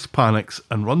Fizz panics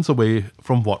and runs away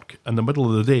from work in the middle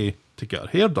of the day to get her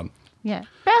hair done. Yeah.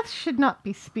 Beth should not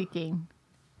be speaking.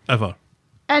 Ever.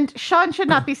 And Sean should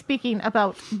not be speaking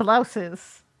about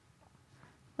blouses.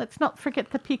 Let's not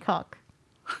forget the peacock.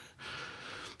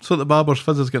 So at the barber's,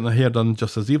 Fizz is getting her hair done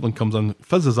just as Evelyn comes in.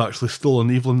 Fizz has actually stolen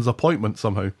Evelyn's appointment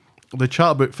somehow. They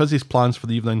chat about Fizzy's plans for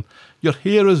the evening. Your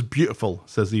hair is beautiful,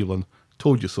 says Evelyn.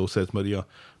 Told you so, says Maria.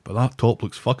 But that top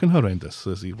looks fucking horrendous,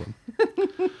 says Evelyn.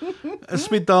 At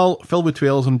Speed Dial, Phil with 2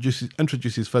 L's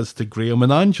introduces Fizz to Graham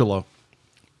and Angela,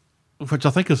 which I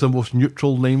think is the most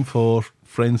neutral name for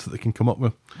friends that they can come up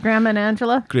with. Graham and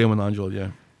Angela? Graham and Angela,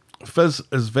 yeah. Fizz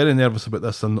is very nervous about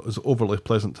this and is overly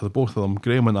pleasant to the both of them.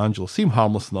 Graham and Angela seem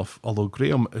harmless enough, although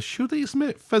Graham is sure that he's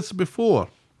met Fizz before.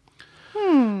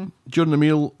 During the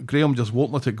meal, Graham just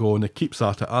won't let it go and he keeps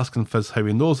at it, asking Fizz how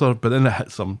he knows her, but then it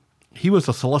hits him. He was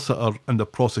a solicitor in the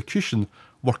prosecution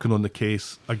working on the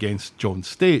case against John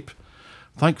Stape.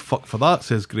 Thank fuck for that,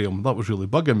 says Graham. That was really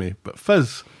bugging me. But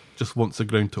Fizz just wants the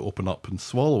ground to open up and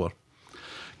swallow her.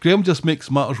 Graham just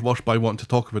makes matters worse by wanting to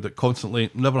talk about it constantly,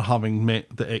 never having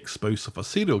met the ex-spouse of a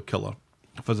serial killer.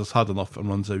 Fizz has had enough and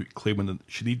runs out, claiming that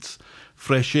she needs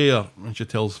fresh air, and she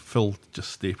tells Phil to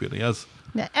just stay where he is.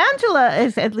 Now, Angela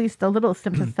is at least a little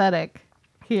sympathetic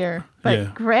here. But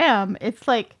Yeah. Graham, it's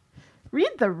like, read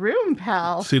the room,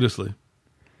 pal. Seriously.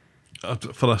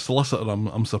 For a solicitor,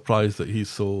 I'm surprised that he's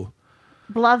so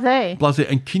Blasé. blasé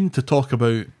and keen to talk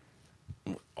about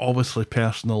obviously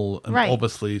personal and Right.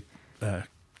 obviously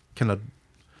kind of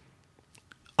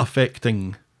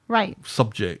affecting Right.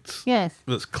 subjects. Yes.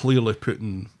 That's clearly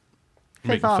making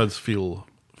off. Fizz feel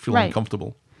Right.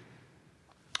 uncomfortable.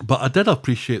 But I did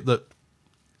appreciate that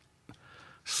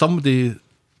somebody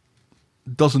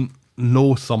doesn't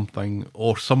know something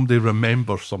or somebody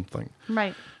remembers something.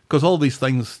 Right. Because all these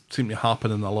things seem to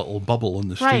happen in a little bubble on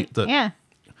the street Right. that, Yeah.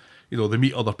 you know, they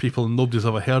meet other people and nobody's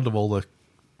ever heard of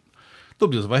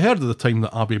the time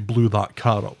that Abby blew that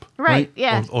car up. Right,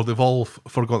 yeah. Or they've all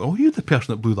forgotten, oh, you're the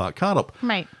person that blew that car up.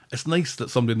 Right. It's nice that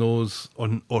somebody knows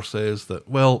or says that,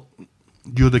 well,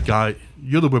 you're the guy,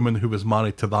 you're the woman who was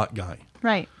married to that guy.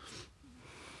 Right.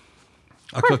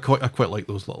 I quite like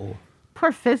those little...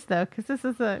 Poor Fizz, though, because this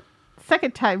is the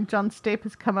second time John Stape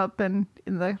has come up in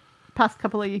the past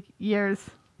couple of years.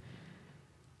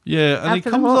 Yeah, and he After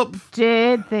the comes whole up...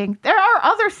 Jid thing. There are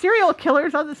other serial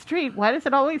killers on the street. Why does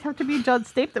it always have to be John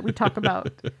Stape that we talk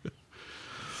about?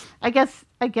 I guess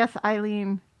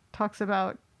Eileen talks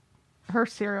about her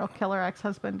serial killer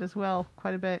ex-husband as well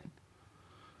quite a bit.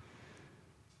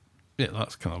 Yeah,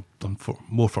 that's kind of done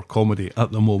more for comedy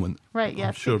at the moment. Right, yes.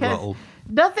 I'm sure because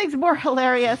nothing's more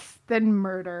hilarious than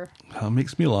murder. That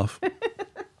makes me laugh.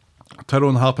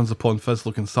 Tyrone happens upon Fizz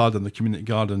looking sad in the community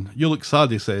garden. You look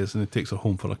sad, he says, and he takes her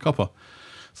home for a cuppa.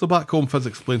 So back home, Fizz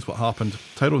explains what happened.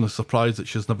 Tyrone is surprised that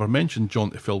she's never mentioned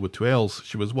John to Phil with two L's.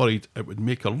 She was worried it would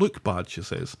make her look bad, she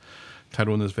says.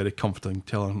 Tyrone is very comforting,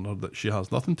 telling her that she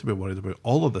has nothing to be worried about.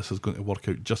 All of this is going to work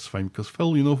out just fine, because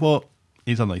Phil, you know what?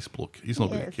 He's a nice bloke. He's not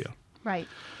going to care. Right.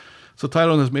 So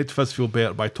Tyrone has made Fizz feel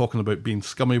better by talking about being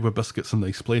scummy with biscuits in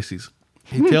nice places.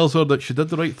 He tells her that she did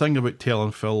the right thing about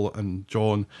telling Phil and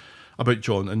John about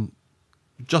John, and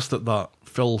just at that,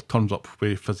 Phil turns up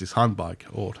with Fizz's handbag,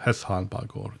 or his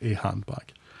handbag, or a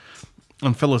handbag.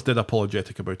 And Phil is dead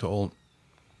apologetic about it all.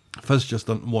 Fizz just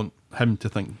didn't want him to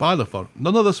think bad of her.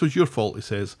 None of this was your fault, he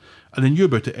says, and they knew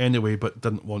about it anyway, but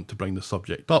didn't want to bring the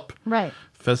subject up. Right.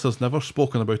 Fizz has never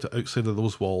spoken about it outside of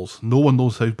those walls. No one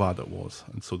knows how bad it was,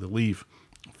 and so they leave.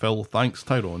 Phil thanks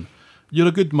Tyrone. You're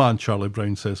a good man, Charlie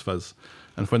Brown, says Fizz.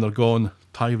 And when they're gone,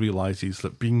 Ty realises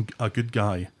that being a good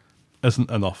guy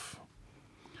isn't enough.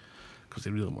 Because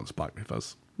he really wants back with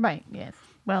Fizz. Right, yes.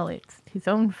 Well, it's his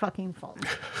own fucking fault.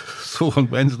 So on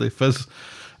Wednesday, Fizz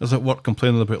is at work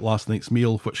complaining about last night's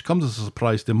meal, which comes as a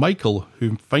surprise to Michael,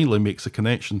 who finally makes a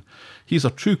connection. He's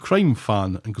a true crime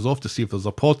fan and goes off to see if there's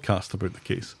a podcast about the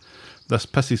case. This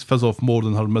pisses Fizz off more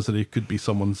than her misery could be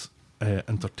someone's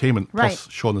entertainment. Right. Plus,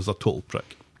 Sean is a total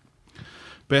prick.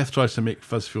 Beth tries to make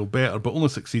Fizz feel better, but only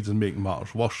succeeds in making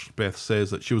matters worse. Beth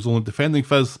says that she was only defending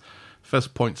Fizz. Fizz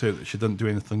points out that she didn't do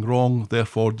anything wrong,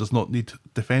 therefore does not need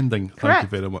defending. Correct. Thank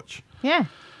you very much. Yeah.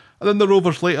 And then the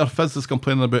Rovers later, Fizz is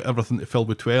complaining about everything to Phil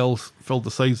with two L's. Phil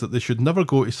decides that they should never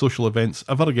go to social events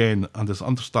ever again and is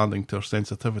understanding to her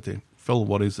sensitivity. Phil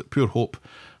worries that poor Hope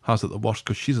has it the worst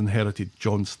because she's inherited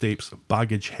John Stape's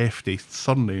baggage hefty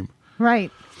surname.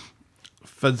 Right.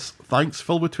 Fizz thanks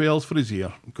Phil with two L's for his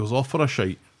ear, goes off for a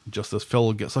shite, just as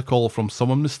Phil gets a call from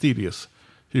someone mysterious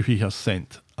who he has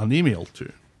sent an email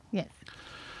to. Yes.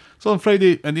 So on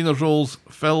Friday, in Nina's Rolls,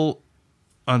 Phil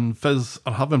and Fizz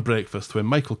are having breakfast when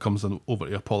Michael comes in over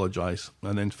to apologise.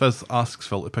 And then Fizz asks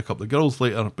Phil to pick up the girls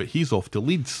later, but he's off to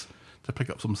Leeds to pick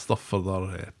up some stuff for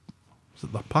their, is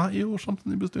it their patio or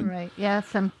something he was doing? Right. Yeah,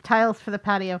 some tiles for the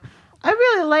patio. I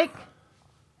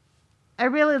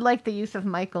really like the use of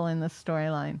Michael in this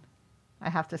storyline, I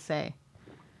have to say.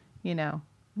 You know,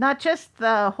 not just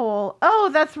the whole, oh,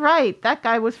 that's right, that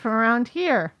guy was from around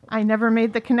here. I never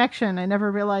made the connection. I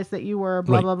never realized that you were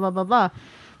blah, Right. blah, blah, blah, blah.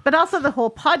 But also the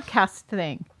whole podcast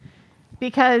thing.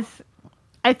 Because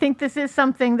I think this is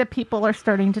something that people are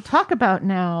starting to talk about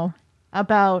now,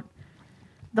 about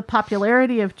the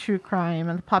popularity of true crime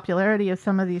and the popularity of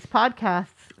some of these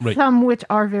podcasts, Right. some which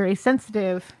are very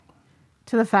sensitive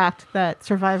to the fact that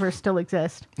survivors still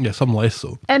exist, Yeah, some less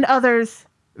so. and others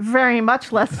very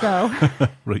much less so.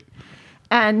 Right.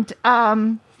 and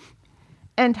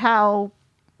how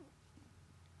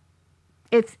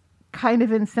it's kind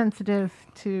of insensitive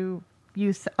to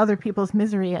use other people's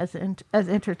misery as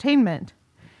entertainment.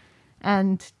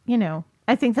 And, you know,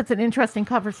 I think that's an interesting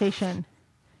conversation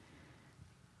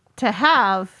to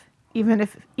have, even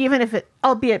if it,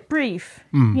 albeit brief,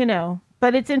 you know,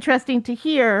 but it's interesting to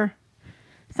hear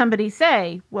somebody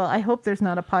say, well, I hope there's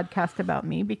not a podcast about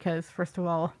me, because first of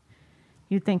all,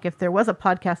 you'd think if there was a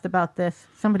podcast about this,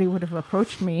 somebody would have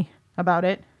approached me about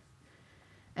it.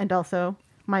 And also,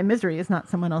 my misery is not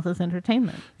someone else's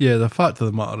entertainment. Yeah, the fact of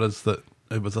the matter is that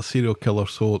it was a serial killer,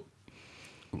 so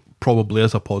probably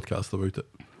is a podcast about it.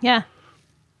 Yeah.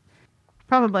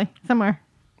 Probably. Somewhere.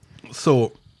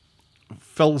 So,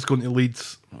 Phil's going to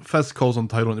Leeds. Fizz calls on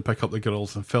Tyrone to pick up the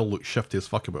girls, and Phil looks shifty as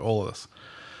fuck about all of this.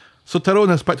 So Tyrone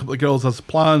has picked up the girls as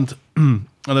planned, and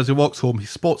as he walks home, he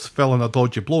spots Phil and a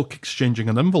dodgy bloke exchanging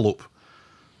an envelope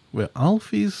with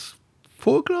Alfie's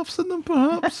photographs in them,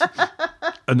 perhaps?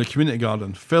 In the community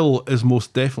garden. Phil is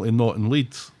most definitely not in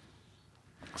Leeds.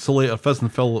 So later, Fizz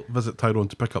and Phil visit Tyrone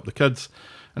to pick up the kids,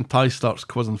 and Ty starts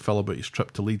quizzing Phil about his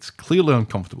trip to Leeds. Clearly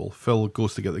uncomfortable, Phil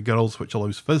goes to get the girls, which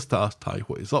allows Fizz to ask Ty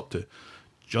what he's up to.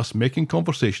 Just making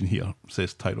conversation here,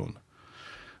 says Tyrone.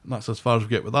 And that's as far as we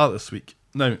get with that this week.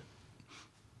 Now,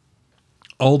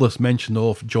 all this mention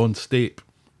of John Stape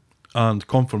and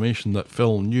confirmation that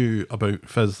Phil knew about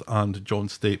Fizz and John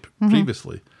Stape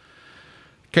previously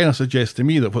kind of suggests to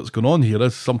me that what's going on here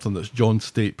is something that's John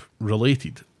Stape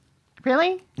related.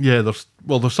 Really? Yeah,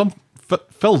 there's some...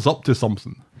 Phil's up to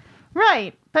something.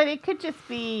 Right, but it could just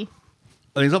be...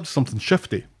 And he's up to something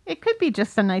shifty. It could be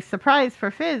just a nice surprise for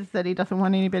Fizz that he doesn't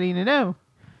want anybody to know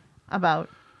about.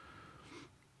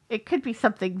 It could be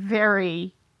something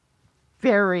very,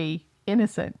 very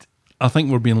innocent. I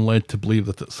think we're being led to believe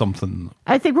that it's something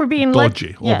I think we're being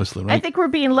dodgy, led, obviously, right? I think we're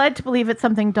being led to believe it's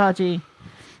something dodgy.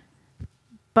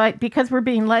 But because we're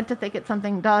being led to think it's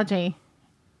something dodgy,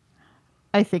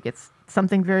 I think it's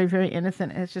something very, very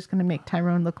innocent, and it's just going to make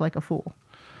Tyrone look like a fool.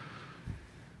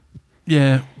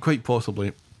 Yeah, quite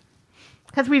possibly.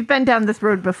 Because we've been down this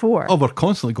road before. Oh, we're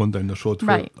constantly going down this road for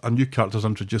Right. a new character's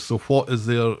introduced. So what is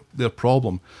their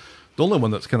problem? The only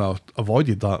one that's kind of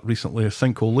avoided that recently is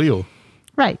Cinco Leo,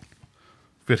 Right.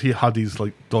 where he had his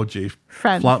like dodgy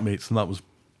Friends. flatmates, and that was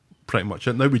pretty much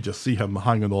it. Now we just see him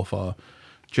hanging off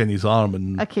Jenny's arm,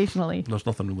 and Occasionally. there's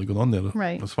nothing really going on there,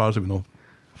 Right. as far as we know.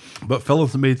 But Phil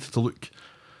is made to look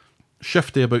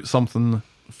shifty about something.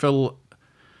 Phil,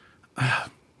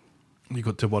 you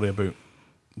got to worry about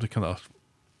the kind of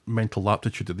mental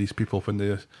aptitude of these people when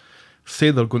they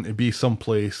say they're going to be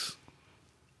someplace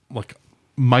like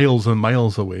miles and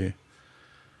miles away,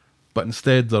 but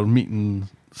instead they're meeting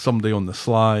somebody on the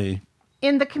sly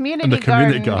In the community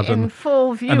garden, in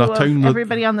full view in a of town that-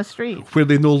 everybody on the street. where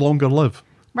they no longer live.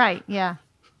 Right, yeah.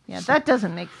 Yeah, that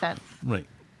doesn't make sense. Right.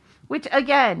 Which,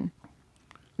 again,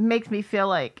 makes me feel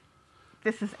like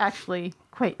this is actually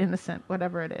quite innocent,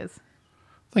 whatever it is.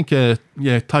 I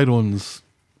think, Tyrone's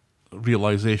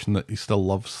realisation that he still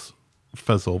loves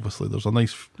Fizz, obviously. There's a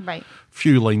nice Right.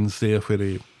 few lines there where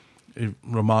he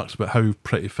remarks about how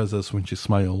pretty Fizz is when she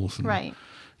smiles. And Right.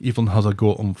 even has a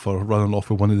go at him for running off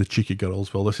with one of the cheeky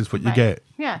girls. Well, this is what you Right. get.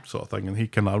 Yeah. Sort of thing. And he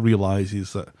kind of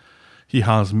realises that he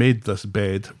has made this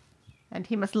bed And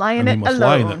he must lie in and he it must alone.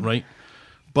 lie in it, right?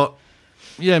 But,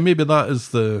 yeah, maybe that is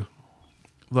the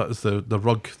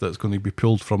rug that's going to be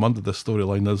pulled from under this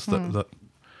storyline, is that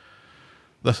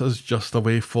this is just a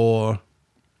way for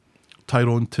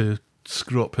Tyrone to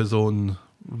screw up his own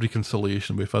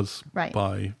reconciliation with Fizz Right.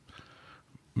 by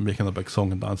making a big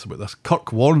song and dance about this.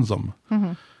 Kirk warns him,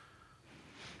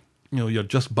 you're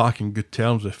just back in good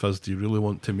terms with Fizz. Do you really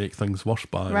want to make things worse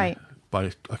by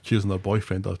accusing their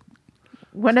boyfriend of...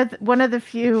 One of the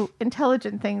few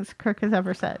intelligent things Kirk has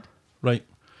ever said. Right.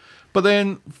 But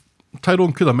then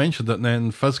Tyrone could have mentioned it, and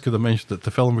then Fizz could have mentioned it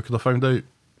to Phil, and we could have found out.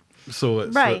 So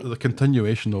it's Right. the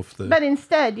continuation of the... But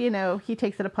instead, he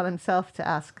takes it upon himself to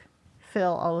ask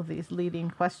Phil all of these leading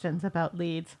questions about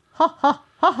leads.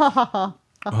 Right.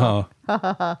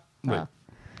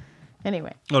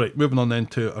 Anyway. All right, moving on then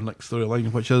to our next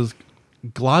storyline, which is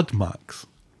Glad Max.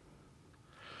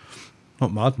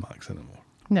 Not Mad Max anymore.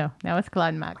 No, now it's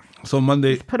Glad Max. So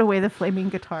Monday, Put away the flaming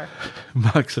guitar.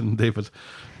 Max and David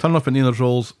turn up in Nina's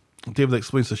roles. David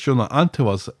explains to Shona and to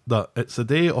us that it's the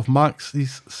day of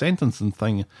Max's sentencing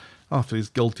thing after his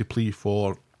guilty plea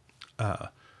for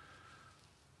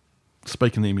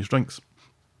spiking Amy's drinks.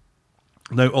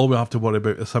 Now, all we have to worry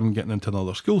about is him getting into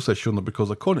another school, says Shona, because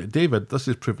according to David, this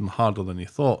is proven harder than he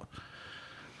thought.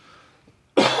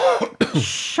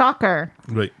 Shocker.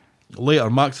 Right. Later,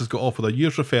 Max has got off with a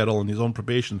year's referral and he's on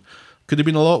probation. Could have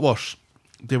been a lot worse.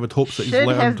 David hopes that he's Should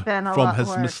have learned been a from lot his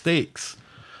worse. mistakes.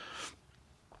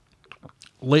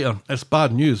 Later, it's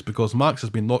bad news because Max has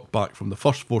been knocked back from the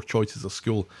first 4 choices of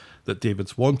school that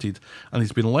David's wanted, and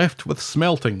he's been left with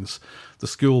Smeltings, the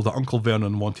school that Uncle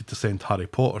Vernon wanted to send Harry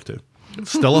Potter to.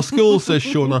 It's still a school, says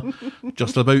Shona.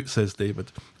 Just about, says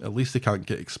David. At least he can't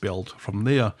get expelled from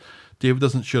there. David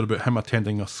isn't sure about him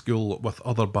attending a school with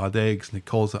other bad eggs, and he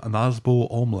calls it an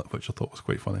Asbo omelette, which I thought was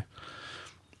quite funny.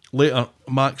 Later,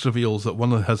 Max reveals that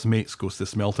one of his mates goes to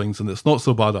Smeltings, and it's not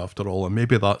so bad after all, and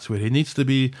maybe that's where he needs to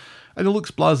be, and he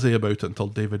looks blasé about it until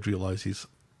David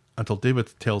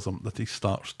tells him that he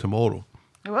starts tomorrow.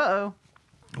 Whoa.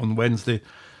 On Wednesday,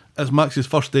 it's Max's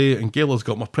first day, and Gail has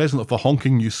got him a present of a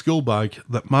honking new school bag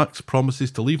that Max promises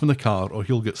to leave in the car or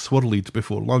he'll get swirlied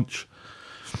before lunch.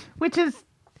 Which is...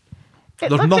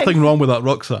 There's nothing wrong with that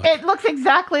rucksack. It looks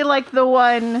exactly like the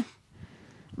one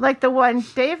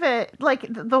David, like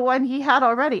the one he had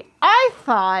already. I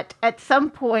thought at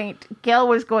some point Gail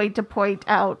was going to point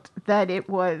out that it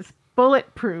was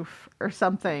bulletproof or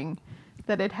something,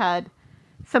 that it had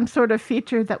some sort of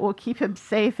feature that will keep him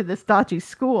safe in this dodgy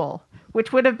school,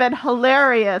 which would have been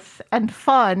hilarious and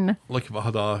fun. Like if it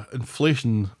had a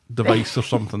inflation device or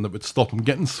something that would stop him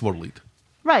getting swirled.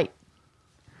 Right.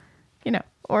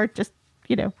 Or just,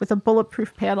 with a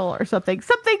bulletproof panel or something.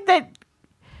 Something that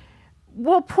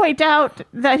will point out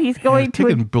that he's going to...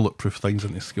 Taking bulletproof things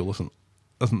into school isn't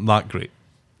that great.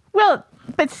 Well,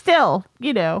 but still,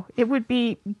 it would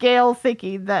be Gale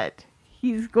thinking that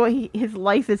his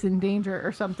life is in danger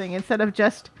or something, instead of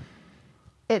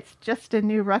it's just a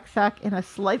new rucksack in a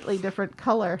slightly different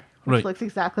color, which Right. looks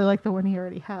exactly like the one he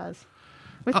already has,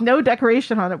 with no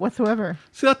decoration on it whatsoever.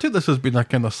 See, I took this as being a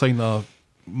kind of sign of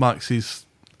Max's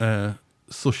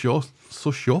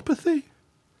sociopathy.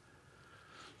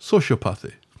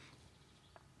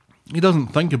 He doesn't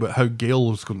think about how Gale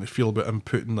was going to feel about him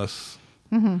putting this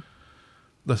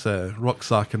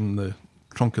rucksack in the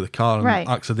trunk of the car and Right.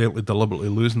 accidentally, deliberately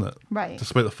losing it. Right.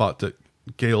 Despite the fact that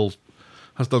Gale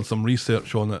has done some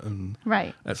research on it, and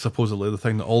Right. it's supposedly the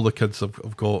thing that all the kids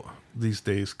have got these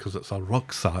days because it's a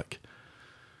rucksack.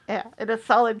 Yeah, in a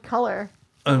solid color,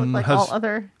 And like has- all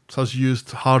other... Has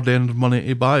used hard-earned money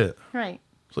to buy it. Right.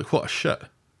 It's like, what a shit.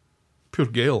 Pure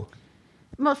Gale.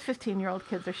 Most 15-year-old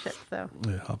kids are shits, though.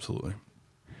 Yeah, absolutely.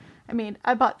 I mean,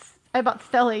 I bought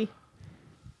Stelly,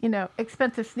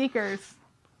 expensive sneakers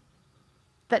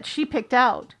that she picked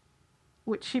out,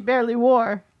 which she barely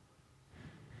wore.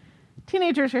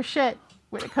 Teenagers are shit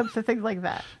when it comes to things like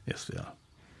that. Yes, they are.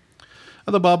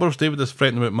 At the barber's, David is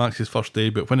fretting about Max's first day,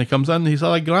 but when he comes in, he's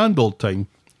had a grand old time.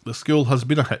 The school has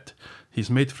been a hit. He's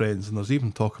made friends, and there's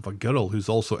even talk of a girl who's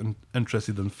also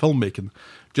interested in filmmaking,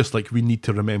 just like we need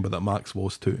to remember that Max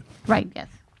was too. Right, yes.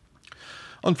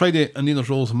 On Friday, in Nina's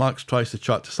roles, Max tries to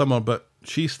chat to Summer, but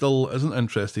she still isn't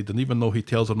interested, and even though he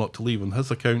tells her not to leave on his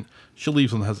account, she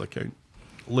leaves on his account.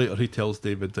 Later, he tells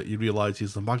David that he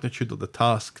realises the magnitude of the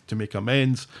task to make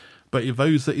amends, but he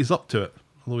vows that he's up to it,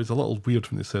 although he's a little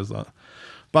weird when he says that.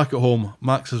 Back at home,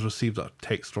 Max has received a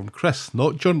text from Chris,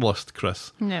 not journalist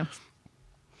Chris, No.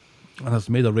 and has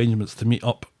made arrangements to meet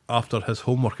up after his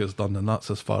homework is done, and that's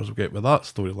as far as we get with that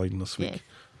storyline this week.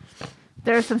 Yes.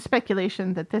 There's some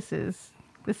speculation that this is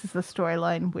the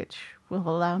storyline which will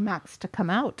allow Max to come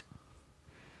out.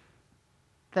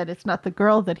 That it's not the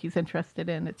girl that he's interested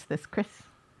in, it's this Chris.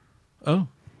 Oh,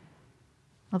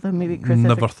 Although maybe Chris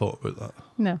never isn't. thought about that.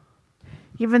 No.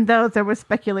 Even though there was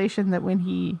speculation that when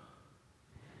he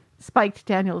spiked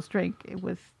Daniel's drink, it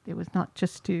was not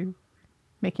just to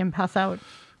make him pass out.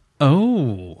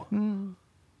 Oh.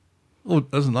 Oh,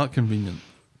 isn't that convenient?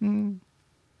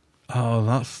 Oh,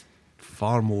 that's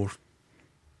far more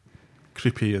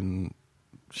creepy and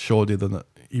shoddy than it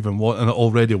even was, and it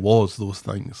already was those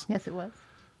things. Yes, it was.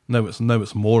 Now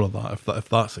it's more of that. If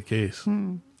that's the case,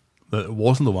 that it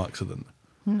wasn't no accident.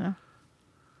 No.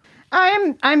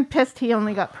 I'm pissed he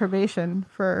only got probation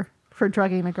for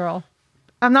drugging a girl.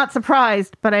 I'm not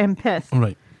surprised, but I am pissed.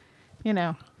 Right.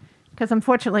 Because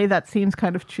unfortunately that seems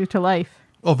kind of true to life.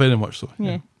 Oh, very much so.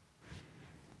 Yeah.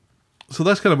 So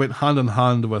this kind of went hand in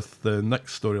hand with the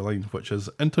next storyline, which is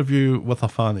Interview with a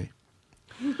Fanny.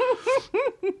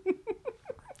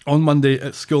 On Monday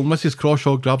at school, Mrs.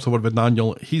 Crawshaw grabs a word with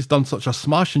Daniel. He's done such a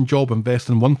smashing job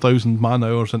investing 1,000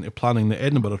 man-hours into planning the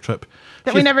Edinburgh trip.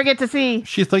 That we never get to see.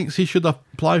 She thinks he should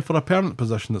apply for a permanent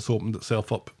position that's opened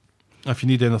itself up. If you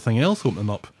need anything else opening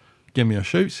up, give me a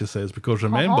shout, she says, because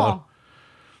remember, Uh-huh.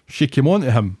 she came on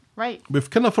to him. Right.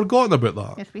 We've kind of forgotten about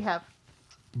that, Yes, we have.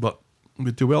 but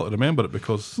we do well to remember it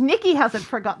because... Nikki hasn't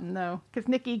forgotten, though, because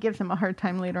Nikki gives him a hard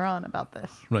time later on about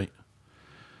this. Right.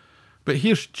 But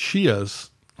here she is,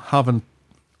 having...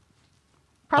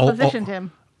 Propositioned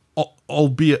him.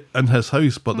 albeit in his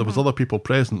house, but there was other people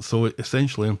present, so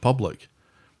essentially in public.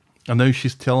 And now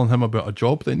she's telling him about a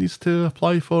job that he needs to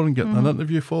apply for and get an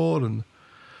interview for, and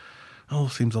it all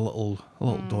seems a little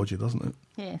dodgy, doesn't it?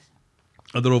 Yes.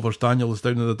 At the Rovers, Daniel is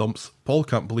down in the dumps. Paul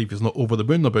can't believe he's not over the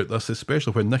moon about this,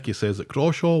 especially when Nicky says that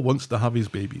Crawshaw wants to have his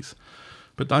babies.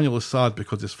 But Daniel is sad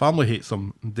because his family hates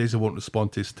him, and Daisy won't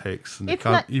respond to his texts, and they It's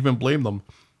can't not- even blame them.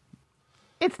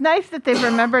 It's nice that they've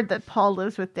remembered that Paul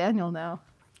lives with Daniel now.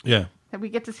 Yeah. That we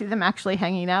get to see them actually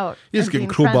hanging out. He's and getting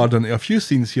being crowbarred friends. into a few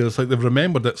scenes here. It's like they've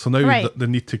remembered it, so now Right. they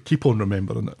need to keep on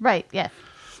remembering it. Right, yes.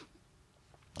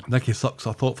 Nicky sucks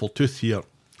a thoughtful tooth here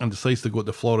and decides to go to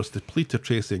the florist to plead to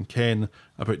Tracy and Ken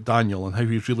about Daniel and how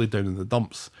he's really down in the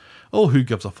dumps. Oh, who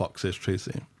gives a fuck, says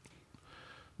Tracy.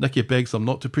 Nicky begs them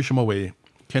not to push him away.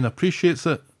 Ken appreciates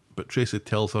it, but Tracy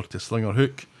tells her to sling her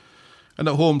hook. And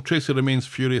at home, Tracy remains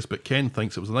furious, but Ken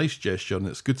thinks it was a nice gesture and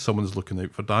it's good someone's looking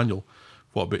out for Daniel.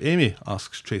 What about Amy?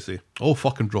 Asks Tracy. Oh,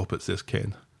 fucking drop it, says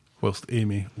Ken, whilst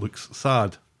Amy looks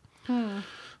sad.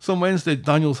 So on Wednesday,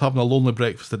 Daniel's having a lonely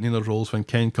breakfast at Nina Rolls when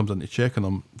Ken comes in to check on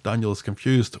him. Daniel is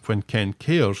confused when Ken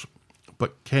cares,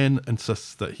 but Ken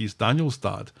insists that he's Daniel's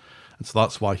dad, and so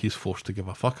that's why he's forced to give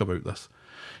a fuck about this.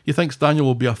 He thinks Daniel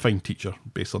will be a fine teacher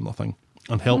based on nothing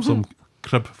and helps him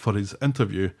crib for his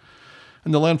interview.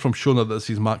 And they learn from Shona that this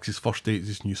is Max's first day at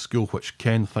his new school, which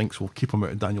Ken thinks will keep him out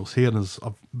of Daniel's hair and is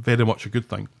very much a good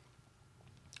thing.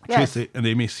 Yes. Tracy and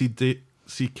Amy see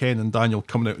Ken and Daniel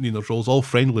coming out in Nina's roles, all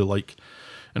friendly like,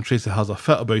 and Tracy has a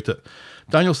fit about it.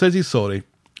 Daniel says he's sorry.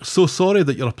 So sorry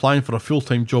that you're applying for a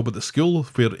full-time job at the school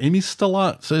where Amy's still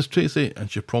at, says Tracy, and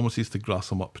she promises to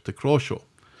grass him up to Crawshaw.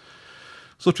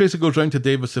 So Tracy goes round to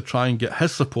Davis to try and get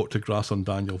his support to grass on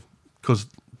Daniel, because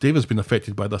David's been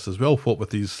affected by this as well, what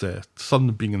with his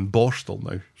son being in Borstal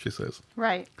now, she says.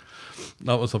 Right.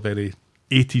 That was a very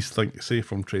 80s thing to say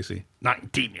from Tracy.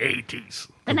 1980s.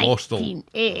 The Borstal.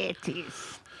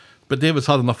 1980s. But David's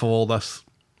had enough of all this,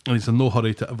 and he's in no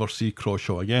hurry to ever see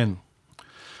Crawshaw again.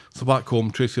 So back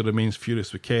home, Tracy remains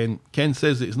furious with Ken. Ken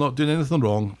says that he's not doing anything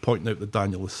wrong, pointing out that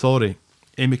Daniel is sorry.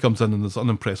 Amy comes in and is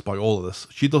unimpressed by all of this.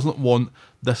 She doesn't want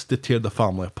this to tear the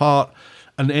family apart,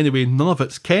 and anyway, none of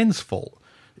it's Ken's fault.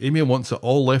 Amy wants it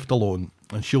all left alone,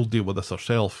 and she'll deal with this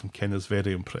herself, and Ken is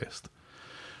very impressed.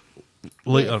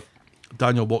 Later,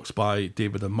 Daniel walks by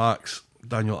David and Max.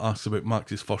 Daniel asks about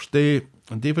Max's first day,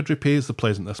 and David repays the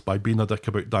pleasantness by being a dick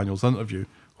about Daniel's interview,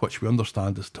 which we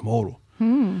understand is tomorrow.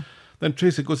 Then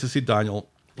Tracy goes to see Daniel,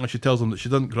 and she tells him that she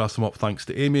didn't grass him up thanks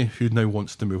to Amy, who now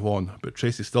wants to move on, but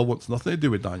Tracy still wants nothing to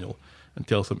do with Daniel, and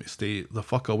tells him to stay the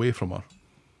fuck away from her.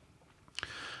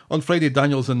 On Friday,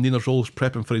 Daniel's in Nina's roles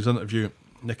prepping for his interview.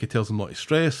 Nicky tells him not to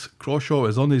stress. Crawshaw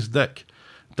is on his dick.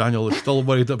 Daniel is still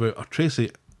worried about a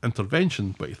Tracy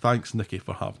intervention, but he thanks Nicky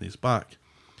for having his back.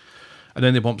 And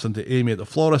then he bumps into Amy at the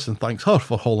florist and thanks her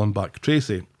for hauling back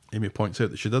Tracy. Amy points out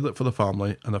that she did it for the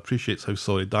family and appreciates how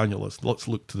sorry Daniel is. Let's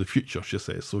look to the future, she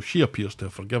says. So she appears to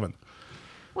have forgiven.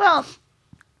 Well,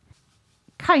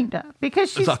 kinda,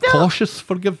 because she's Is that still cautious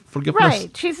forgiveness?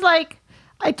 right. She's like,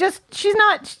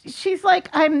 She's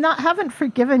like, haven't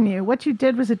forgiven you. What you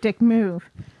did was a dick move,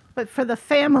 but for the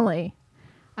family,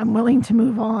 I'm willing to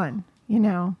move on. You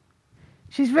know,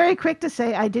 she's very quick to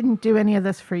say, I didn't do any of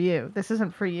this for you. This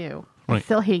isn't for you. I Right.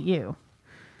 still hate you.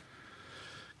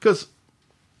 Because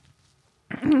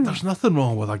there's nothing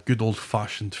wrong with a good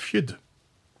old-fashioned feud,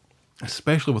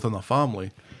 especially within a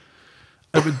family.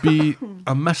 It would be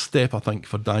a misstep, I think,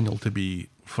 for Daniel to be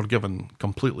forgiven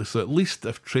completely. So at least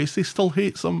if Tracy still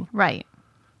hates him Right.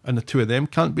 and the two of them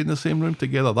can't be in the same room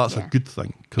together, that's a good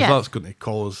thing, because Yeah. that's going to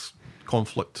cause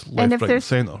conflict And left, if right, and there's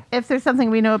centre. if there's something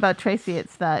we know about Tracy,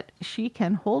 it's that she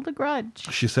can hold a grudge.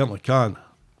 She certainly can.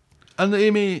 And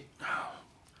Amy,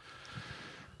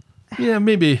 yeah,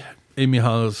 maybe Amy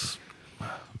has,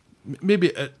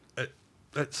 maybe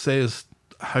it says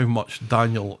how much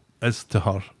Daniel is to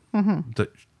her,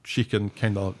 that she can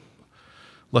kind of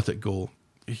let it go.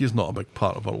 He's not a big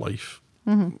part of her life.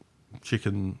 She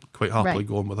can quite happily Right.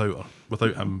 go on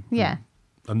without him, Yeah.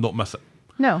 and not miss it.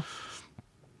 No.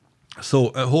 So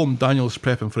at home, Daniel's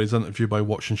prepping for his interview by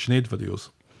watching Sinead videos.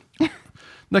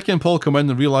 Nicky and Paul come in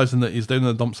and realising that he's down in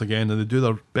the dumps again, and they do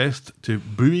their best to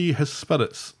buoy his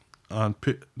spirits and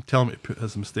tell him to put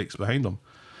his mistakes behind him.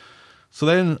 So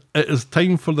then it is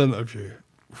time for the interview,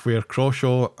 where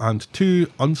Crawshaw and two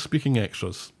unspeaking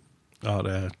extras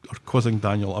are quizzing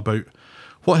Daniel about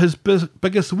what his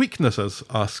biggest weakness is,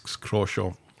 asks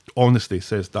Crawshaw. Honesty,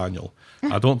 says Daniel.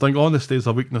 I don't think honesty is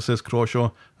a weakness, says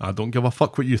Crawshaw. I don't give a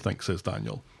fuck what you think, says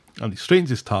Daniel. And he straightens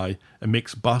his tie and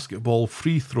makes basketball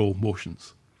free throw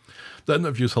motions. The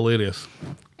interview's hilarious.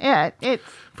 Yeah, it's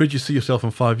Where do you see yourself in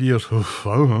 5 years? I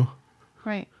don't know.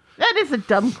 right. That is a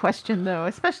dumb question, though,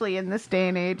 especially in this day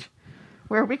and age,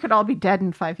 where we could all be dead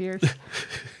in 5 years.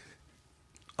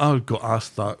 I got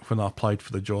asked that when I applied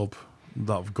for the job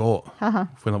that I've got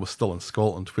when I was still in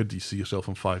Scotland. Where do you see yourself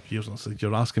in 5 years? And I said,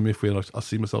 you're asking me where I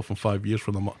see myself in 5 years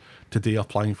when I'm today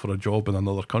applying for a job in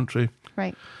another country.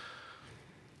 Right.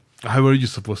 How are you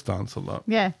supposed to answer that?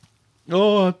 Yeah.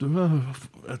 Oh, I don't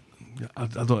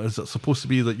know. Is it supposed to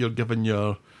be that you're giving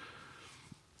your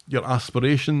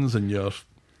aspirations and your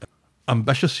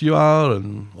ambitious you are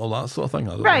and all that sort of thing?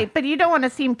 I don't know. Right, but you don't want to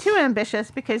seem too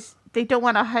ambitious because they don't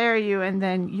want to hire you and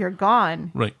then you're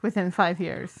gone Right. within 5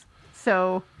 years.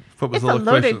 So What was it's the a other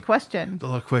loaded question. The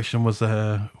other question was,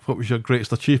 what was your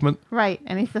greatest achievement? Right.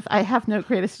 And he says, I have no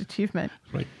greatest achievement.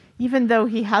 Right. Even though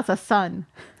he has a son.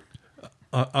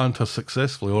 And has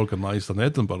successfully organised an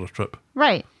Edinburgh trip.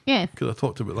 Right. Yes. Could have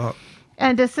talked about that.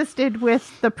 And assisted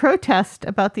with the protest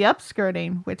about the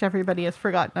upskirting, which everybody has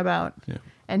forgotten about. Yeah.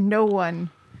 And no one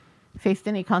faced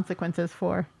any consequences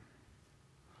for.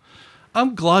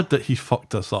 I'm glad that he fucked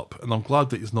this up, and I'm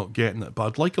glad that he's not getting it, but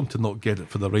I'd like him to not get it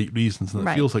for the right reasons, and it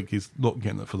Right. feels like he's not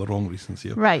getting it for the wrong reasons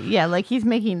here. Right, yeah, like he's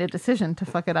making a decision to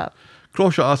fuck it up.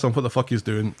 Crawshaw asks him what the fuck he's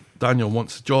doing. Daniel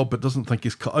wants a job, but doesn't think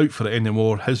he's cut out for it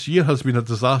anymore. His year has been a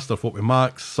disaster, what with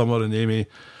Max, Summer, and Amy,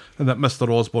 and that Mr.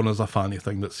 Osborne is a fanny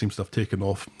thing that seems to have taken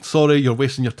off. Sorry, you're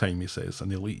wasting your time, he says,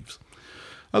 and he leaves.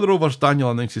 At the Rovers,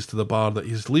 Daniel announces to the bar that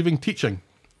he's leaving teaching.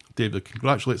 David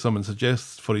congratulates him and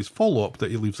suggests for his follow-up that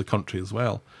he leaves the country as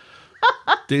well.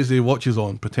 Daisy watches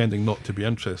on, pretending not to be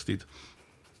interested.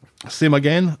 Same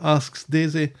again? Asks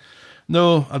Daisy.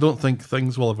 No, I don't think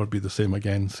things will ever be the same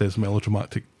again, says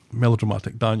melodramatic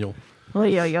Daniel.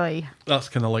 Oy, oy, oy. That's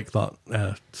kind of like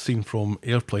that scene from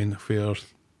Airplane where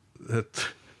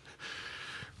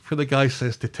the guy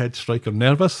says to Ted Stryker,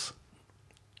 nervous?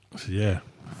 I said, yeah.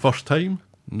 First time?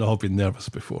 No, I've been nervous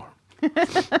before.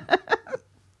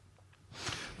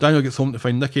 Daniel gets home to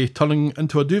find Nikki turning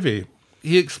into a duvet.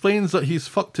 He explains that he's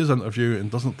fucked his interview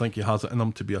and doesn't think he has it in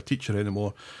him to be a teacher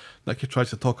anymore. Nikki tries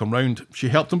to talk him round. She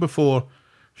helped him before.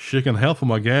 She can help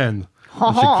him again.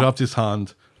 And she grabs his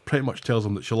hand, pretty much tells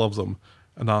him that she loves him,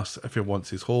 and asks if he wants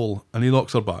his hole. And he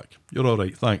knocks her back. You're all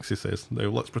right, thanks, he says. Now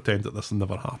let's pretend that this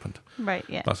never happened. Right,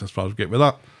 yeah. That's as far as we get with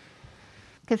that.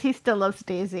 Because he still loves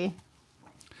Daisy.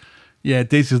 Yeah,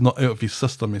 Daisy's not out of his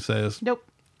system, he says. Nope.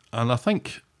 And I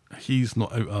think he's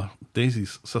not out of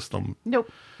Daisy's system, Nope.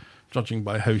 judging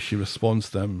by how she responds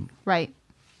to him. Right.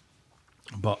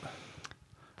 But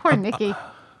Poor Nikki.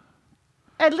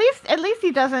 At least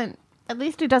he doesn't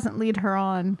lead her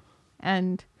on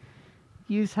and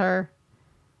use her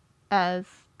as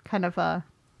kind of a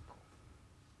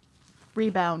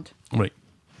rebound. right.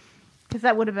 Because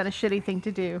that would have been a shitty thing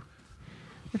to do.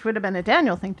 Which would have been a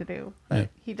Daniel thing to do. But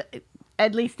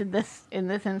at least in this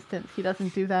instance, he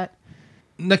doesn't do that.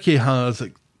 Nikki has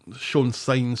shown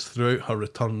signs throughout her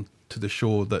return to the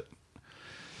show that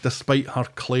despite her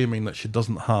claiming that she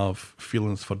doesn't have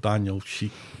feelings for Daniel,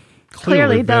 she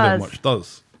clearly very much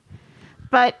does.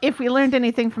 But if we learned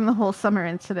anything from the whole Summer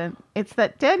incident, it's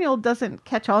that Daniel doesn't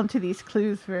catch on to these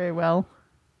clues very well.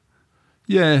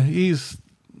 Yeah, he's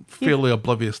fairly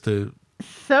oblivious to...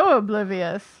 So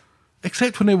oblivious.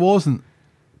 Except when he wasn't.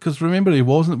 Because remember, he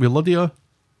wasn't with Lydia.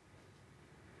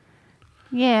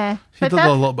 Yeah. He did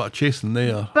a little bit of chasing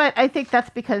there. But I think that's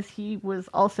because he was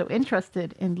also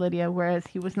interested in Lydia, whereas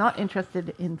he was not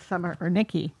interested in Summer or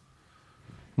Nikki.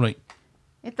 Right.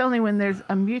 It's only when there's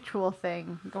a mutual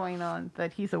thing going on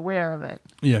that he's aware of it.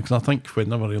 Yeah, because I think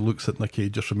whenever he looks at Nikki, he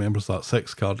just remembers that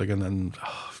sex cardigan, and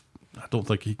I don't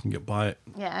think he can get by it.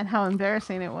 Yeah, and how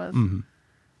embarrassing it was. Mm-hmm.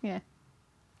 Yeah,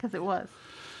 because it was.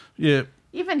 Yeah.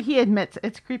 Even he admits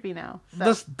it's creepy now. So.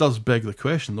 This does beg the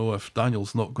question, though, if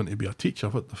Daniel's not going to be a teacher,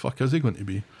 what the fuck is he going to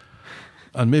be?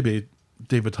 And maybe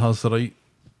David has the right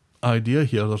idea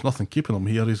here. There's nothing keeping him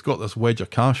here. He's got this wedge of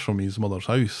cash from his mother's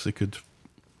house. He could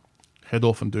head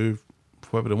off and do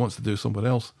whatever he wants to do somewhere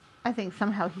else. I think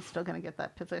somehow he's still going to get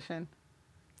that position.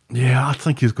 Yeah, I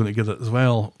think he's going to get it as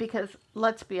well. Because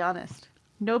let's be honest,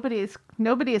 nobody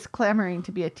is clamoring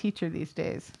to be a teacher these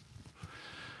days.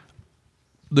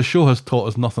 The show has taught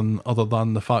us nothing other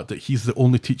than the fact that he's the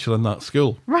only teacher in that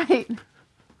school. Right.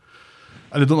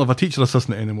 And they don't have a teacher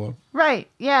assistant anymore. Right,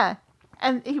 yeah.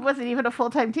 And he wasn't even a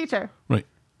full-time teacher. Right.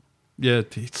 Yeah,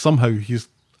 somehow his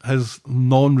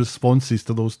non-responses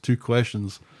to those two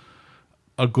questions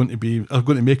are going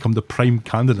to make him the prime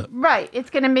candidate. Right. It's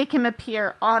going to make him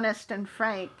appear honest and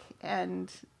frank.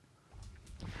 And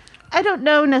I don't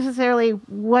know necessarily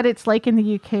what it's like in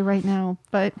the UK right now,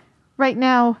 but right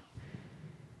now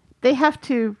they have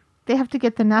to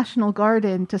get the National Guard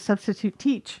in to substitute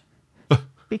teach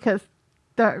because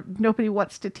nobody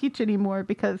wants to teach anymore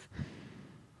because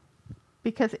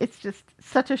it's just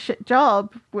such a shit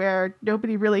job where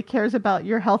nobody really cares about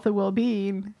your health and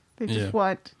well-being. They just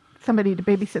want somebody to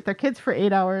babysit their kids for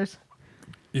 8 hours.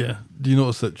 Yeah. Do you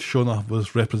notice that Shona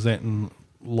was representing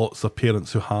lots of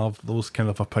parents who have those kind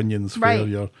of opinions where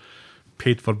you're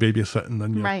paid for babysitting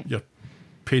and you're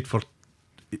paid for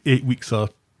 8 weeks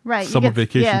of summer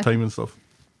vacation time and stuff.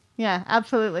 Yeah,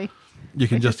 absolutely. You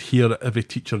can just hear every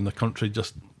teacher in the country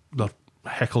just their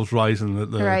heckles rising at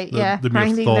the mere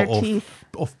grinding thought their teeth.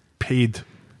 Of paid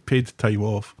time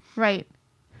off. Right.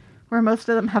 Where most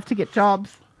of them have to get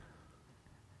jobs.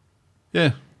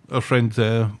 Yeah. Our friend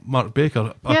Mark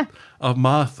Baker, a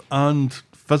math and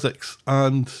physics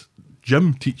and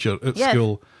gym teacher at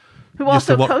school. Who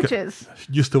also coaches.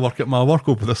 Used to work at my work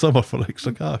over the summer for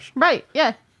extra cash. Right,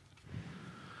 yeah.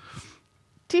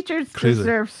 Teachers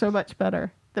deserve so much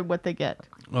better. than what they get.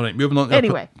 All right, moving on to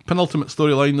Anyway. our penultimate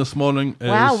storyline this morning is...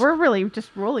 Wow, we're really just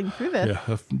rolling through this.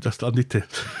 Yeah, I need to...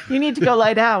 You need to go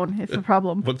lie down. It's the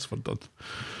problem. Once we're done.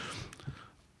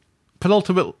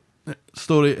 Penultimate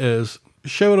story is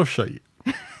shower of shite.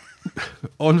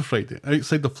 On Friday,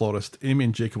 outside the florist, Amy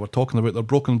and Jacob are talking about their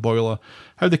broken boiler,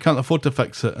 how they can't afford to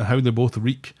fix it, and how they both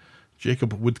reek.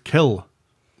 Jacob would kill,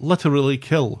 literally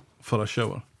kill, for a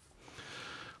shower.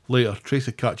 Later,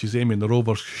 Tracy catches Amy in the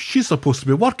Rovers. She's supposed to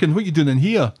be working. What are you doing in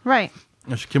here? Right.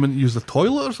 And she came in to use the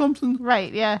toilet or something?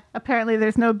 Right, yeah. Apparently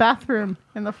there's no bathroom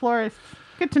in the florist.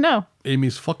 Good to know.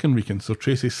 Amy's fucking reeking, so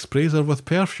Tracy sprays her with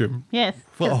perfume. Yes.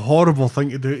 What a horrible thing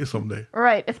to do to somebody.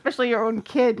 Right, especially your own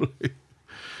kid.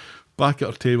 Back at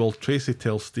her table, Tracy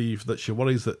tells Steve that she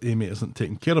worries that Amy isn't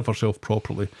taking care of herself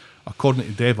properly. According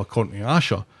to Dev, according to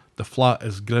Asha, the flat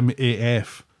is grim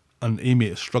AF and Amy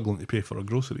is struggling to pay for her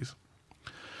groceries.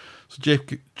 So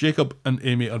Jacob and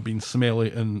Amy are being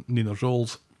smelly in Nina's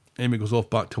rolls. Amy goes off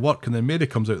back to work and then Mary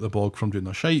comes out of the bog from doing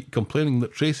her shite, complaining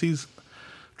that Tracy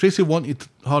wanted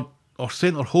her or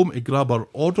sent her home to grab her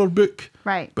order book.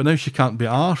 Right. But now she can't be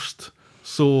arsed.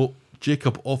 So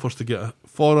Jacob offers to get it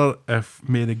for her if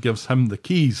Mary gives him the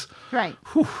keys. Right.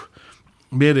 Whew.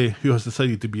 Mary, who has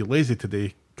decided to be lazy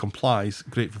today, complies,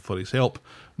 grateful for his help.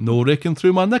 No raking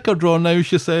through my knicker drawer now,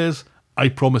 she says. I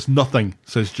promise nothing,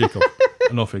 says Jacob.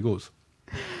 And off he goes.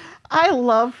 I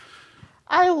love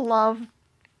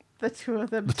the two of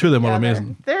them. The two of them are together.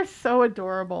 amazing. They're so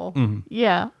adorable.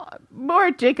 Yeah.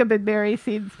 More Jacob and Mary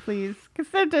scenes, please.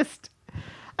 Because they're just...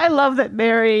 I love that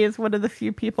Mary is one of the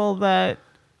few people that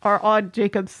are on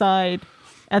Jacob's side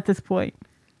at this point.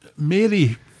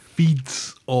 Mary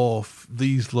feeds off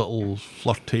these little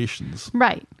flirtations.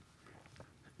 Right.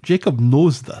 Jacob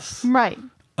knows this Right.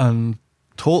 and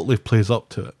totally plays up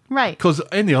to it. Right. Because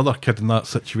any other kid in that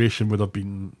situation would have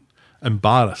been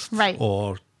embarrassed Right.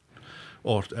 or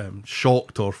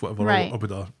shocked or whatever, Right. or would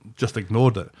have just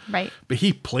ignored it. Right. But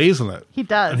he plays on it. He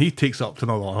does. And he takes it up to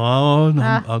another,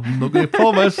 I'm not going to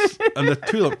promise. And the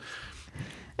two of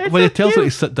them, when so he tells her to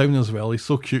cute. sit down as well, he's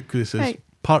so cute because he says, Right.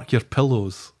 park your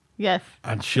pillows. Yes.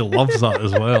 And she loves that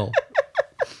as well.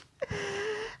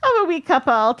 I'm a wee cuppa.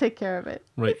 I'll take care of it.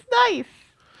 Right. It's nice.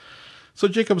 So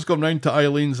Jacob's gone round to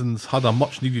Eileen's and's had a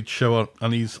much needed shower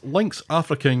and he's Lynx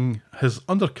Africaing his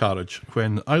undercarriage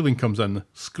when Eileen comes in,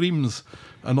 screams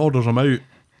and orders him out.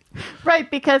 Right,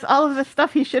 because all of the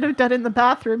stuff he should have done in the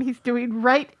bathroom, he's doing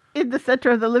right in the center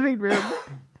of the living room.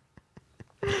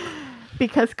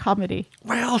 Because comedy.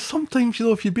 Well, sometimes,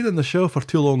 if you've been in the shower for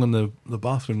too long and the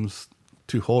bathroom's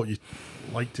too hot, you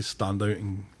like to stand out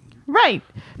and Right.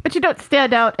 But you don't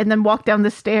stand out and then walk down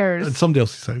the stairs. in somebody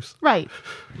else's house. Right.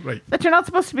 Right. That you're not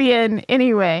supposed to be in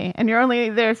anyway. And you're only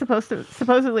there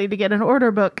supposedly to get an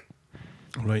order book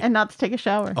Right. and not to take a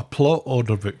shower. A plot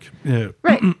order book. Yeah.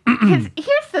 Right. Because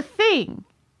here's the thing.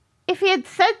 If he had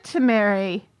said to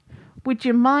Mary, would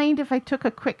you mind if I took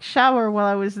a quick shower while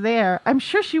I was there? I'm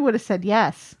sure she would have said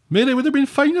yes. Mary would have been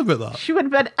fine about that. She would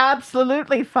have been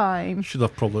absolutely fine. Should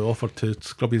have probably offered to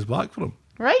scrub his back for him.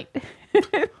 Right?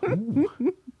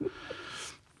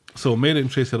 So Mary and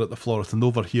Tracy are at the florist and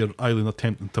overhear Eileen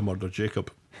attempting to murder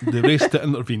Jacob. They race to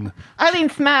intervene. Eileen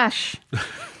Smash.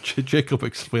 Jacob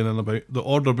explaining about the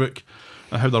order book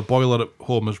and how their boiler at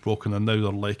home is broken and now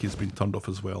their light has been turned off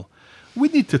as well. We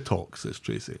need to talk, says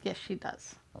Tracy. Yes, she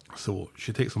does. So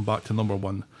she takes him back to number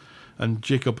one. And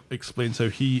Jacob explains how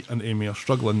he and Amy are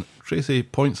struggling. Tracy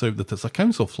points out that it's a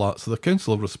council flat, so the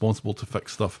council are responsible to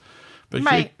fix stuff. But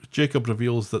Right. Jacob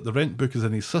reveals that the rent book is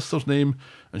in his sister's name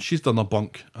and she's done a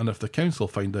bunk, and if the council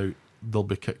find out, they'll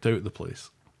be kicked out of the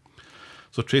place.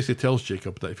 So Tracy tells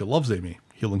Jacob that if he loves Amy,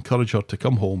 he'll encourage her to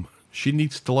come home. She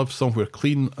needs to live somewhere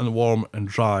clean and warm and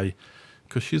dry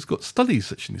because she's got studies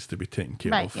that she needs to be taken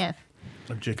care Right, of. yes.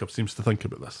 And Jacob seems to think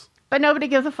about this. But nobody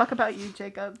gives a fuck about you,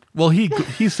 Jacob. Well, he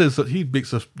says that he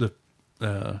makes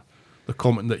the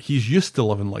comment that he's used to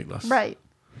living like this. Right.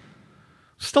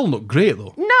 Still not great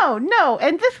though. No.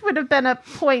 And this would have been a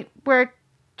point where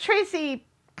Tracy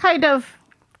kind of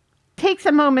takes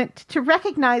a moment to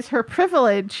recognize her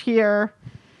privilege here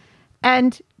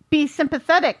and be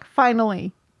sympathetic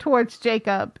finally towards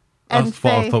Jacob. And That's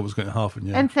what I say, thought was going to happen.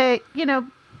 Yeah. and say,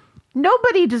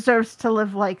 nobody deserves to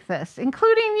live like this,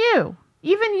 including you.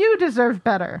 Even you deserve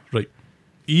better. Right.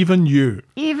 Even you.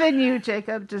 Even you,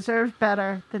 Jacob, deserve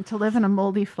better than to live in a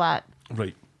moldy flat.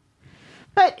 Right.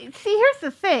 But see, here's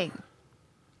the thing.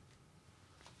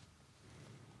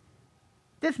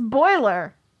 This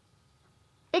boiler,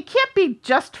 it can't be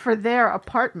just for their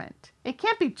apartment. It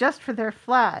can't be just for their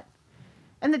flat.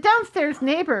 And the downstairs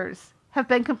neighbors have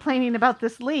been complaining about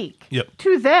this leak Yep.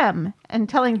 to them and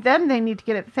telling them they need to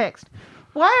get it fixed.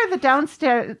 Why are the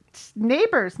downstairs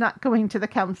neighbors not going to the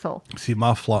council? See,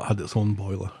 my flat had its own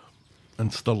boiler in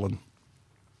Stirling.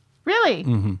 Really?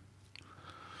 Mm-hmm.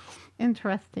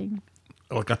 Interesting.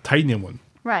 Like a tiny one.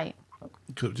 Right.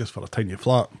 Just for a tiny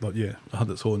flat. But yeah, it had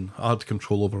its own. I had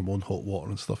control over my own hot water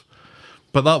and stuff.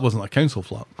 But that wasn't a council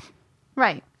flat.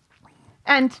 Right.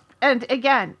 And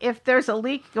again, if there's a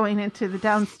leak going into the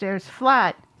downstairs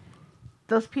flat,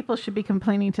 those people should be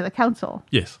complaining to the council,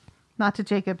 Yes. not to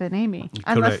Jacob and Amy.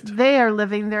 Unless Correct. they are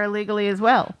living there illegally as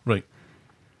well. Right.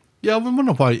 Yeah, I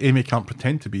wonder why Amy can't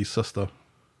pretend to be his sister.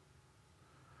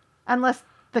 Unless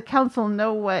the council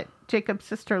know what Jacob's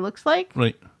sister looks like.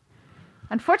 Right.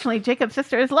 Unfortunately, Jacob's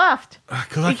sister is left.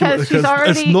 Because She's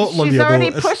already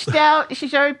Lydia,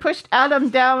 she's already pushed Adam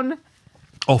down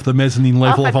off the mezzanine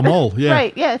level off of it. them all. Yeah.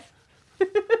 Right, yes.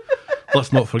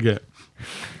 Let's not forget.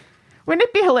 Wouldn't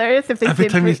it be hilarious if they Every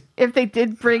time if they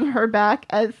did bring her back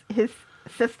as his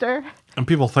sister? And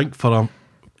people think for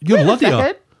you're Wait a Lydia.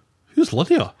 second. Who's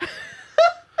Lydia?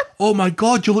 Oh my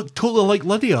God, you look totally like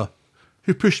Lydia,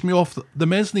 who pushed me off the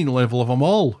mezzanine level of them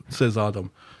all, says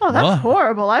Adam. Oh, that's Ah,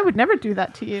 horrible. I would never do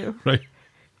that to you. right.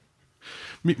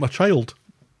 Meet my child,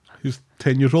 who's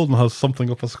 10 years old and has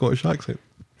something of a Scottish accent.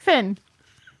 Finn.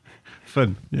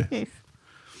 Finn, yeah. Yes.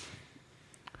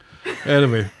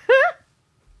 Anyway,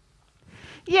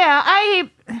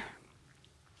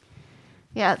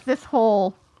 Yeah, this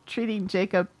whole treating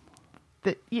Jacob,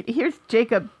 here's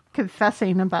Jacob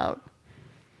confessing about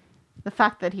the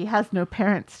fact that he has no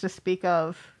parents to speak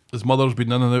of. his mother's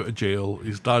been in and out of jail.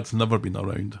 His dad's never been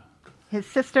around. His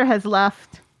sister has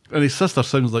left. And his sister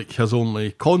sounds like his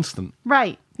only constant.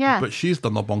 Right, yeah. But she's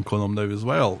done a bunk on him now as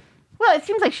well. Well, it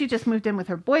seems like she just moved in with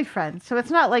her boyfriend, so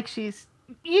it's not like she's...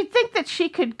 You'd think that she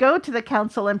could go to the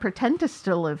council and pretend to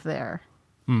still live there.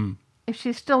 If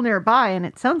she's still nearby, and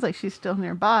it sounds like she's still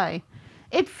nearby.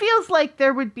 It feels like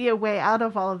there would be a way out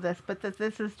of all of this, but that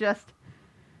this is just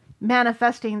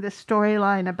manifesting this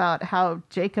storyline about how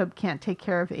Jacob can't take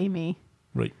care of Amy,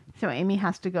 Right. so Amy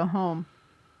has to go home.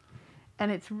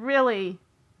 And it's really...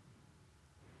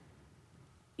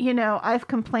 You know, I've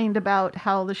complained about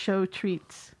how the show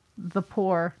treats the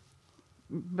poor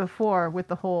before with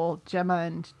the whole Gemma,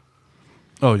 and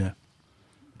Oh, yeah.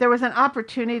 there was an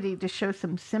opportunity to show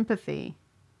some sympathy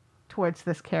towards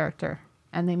this character,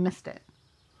 and they missed it.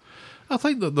 I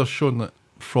think that they're showing it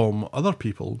from other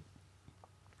people.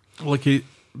 Like,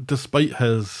 despite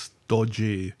his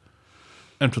dodgy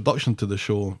introduction to the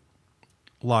show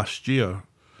last year,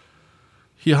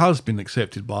 he has been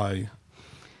accepted by...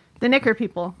 The Knicker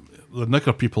people. The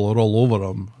Knicker people are all over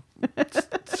him.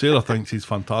 Sarah thinks he's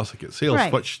fantastic at sales,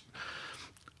 Right. which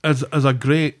is a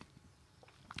great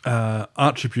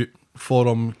attribute for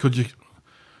him. Because you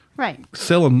Right.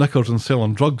 selling knickers and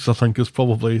selling drugs, I think, is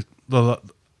probably there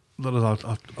is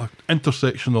a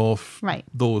intersection of Right.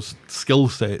 those skill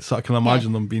sets. I can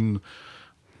imagine them being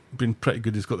pretty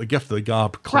good. He's got the gift of the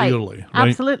gab, clearly. Right.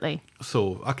 Absolutely.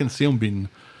 So I can see him being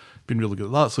really good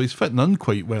at that. So he's fitting in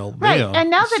quite well Right, there. and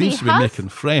now that seems he to be has- making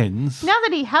friends. Now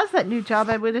that he has that new job,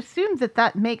 I would assume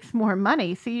that makes more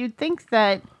money. So you'd think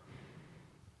that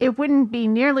it wouldn't be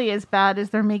nearly as bad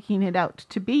as they're making it out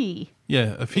to be.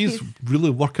 Yeah, if he's he's- really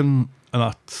working in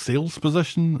a sales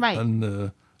position Right. in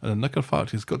a knicker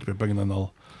factory, he's got to be bringing in a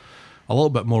little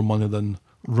bit more money than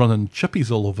running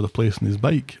chippies all over the place on his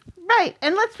bike. Right.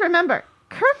 And let's remember,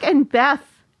 Kirk and Beth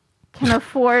can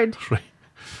afford Right.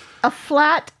 a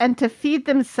flat and to feed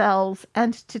themselves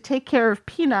and to take care of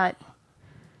Peanut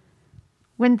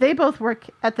when they both work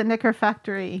at the Knicker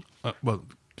factory. Well,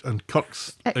 and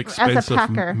Kirk's As a expensive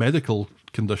packer. medical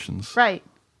conditions. Right.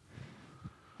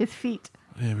 His feet.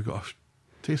 Yeah, we got a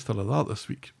taster of that this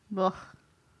week. Ugh.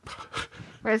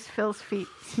 Whereas Phil's feet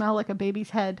smell like a baby's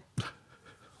head.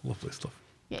 Lovely stuff.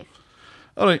 Yes.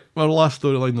 All right, our last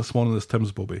storyline this morning is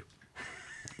Tim's Bobby.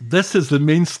 This is the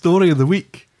main story of the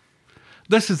week.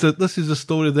 This is a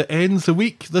story that ends the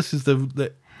week. This is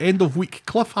the end of week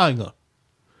cliffhanger.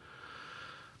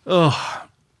 Oh,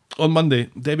 on Monday,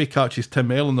 Debbie catches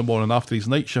Tim early in the morning after his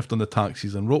night shift on the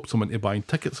taxis and ropes him into buying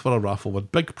tickets for a raffle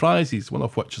with big prizes, one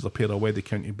of which is a pair of Weddy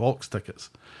County box tickets.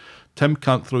 Tim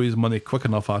can't throw his money quick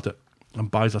enough at it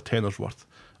and buys a tenner's worth.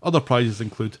 Other prizes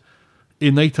include a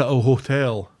night at a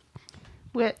hotel,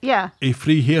 Yeah. a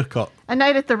free haircut, A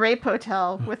night at the Rape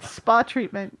Hotel with spa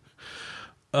treatment.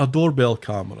 a doorbell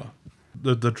camera.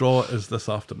 The draw is this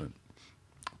afternoon.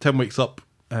 Tim wakes up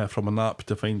from a nap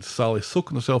to find Sally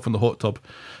soaking herself in the hot tub.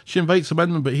 She invites him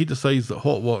in, but he decides that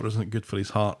hot water isn't good for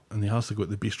his heart and he has to go to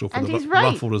the bistro for And the he's right.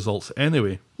 raffle results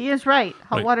anyway. He is right.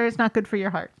 Hot Right. water is not good for your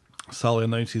heart. Sally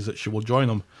announces that she will join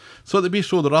him. So at the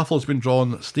bistro, the raffle has been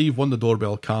drawn. Steve won the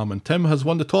doorbell cam, and Tim has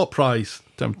won the top prize.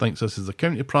 Tim thinks this is the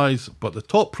county prize, but the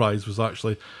top prize was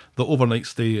actually the overnight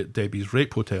stay at Debbie's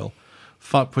Rape Hotel.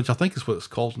 Which I think is what it's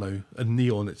called now. In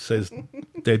neon, it says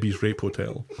Debbie's Rape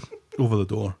Hotel over the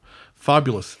door.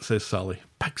 Fabulous, says Sally.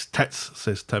 Pig's tits,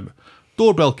 says Tim.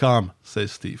 Doorbell cam,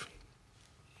 says Steve.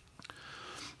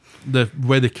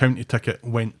 Where the county ticket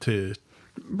went to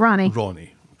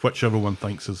Ronnie, which everyone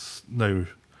thinks is now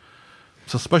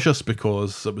suspicious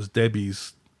because it was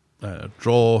Debbie's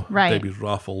draw, Debbie's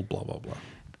raffle, blah, blah, blah.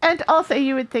 And also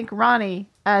you would think Ronnie,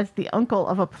 as the uncle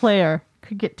of a player,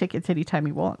 could get tickets anytime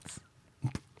he wants.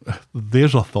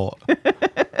 There's a thought.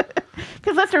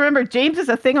 Because let's remember, James is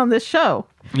a thing on this show.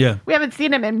 Yeah. We haven't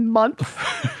seen him in months.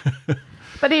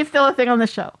 But he's still a thing on the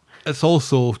show. It's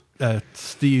also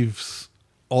Steve's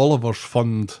Oliver's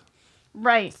Fund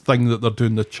thing that they're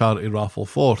doing the charity raffle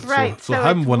for. Right. So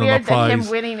him it's winning weird a prize that him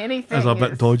winning anything is a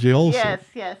bit dodgy also.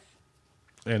 Yes.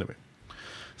 Anyway.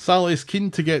 Sally's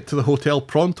keen to get to the hotel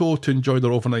pronto to enjoy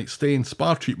their overnight stay and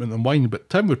spa treatment and wine, but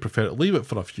Tim would prefer to leave it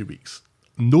for a few weeks.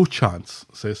 No chance,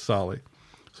 says Sally.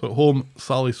 So at home,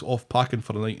 Sally's off packing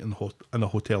for a night in a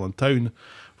hotel in town,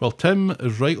 while Tim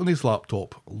is right on his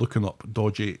laptop looking up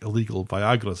dodgy illegal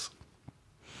Viagras.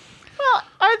 Well,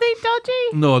 are they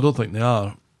dodgy? No, I don't think they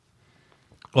are.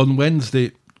 On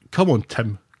Wednesday, come on,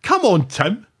 Tim,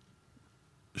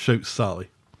 shouts Sally.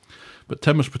 But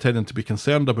Tim is pretending to be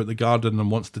concerned about the garden and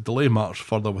wants to delay March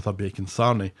further with a bacon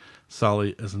sarnie.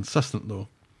 Sally is insistent, though.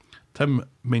 Tim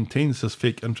maintains his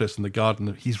fake interest in the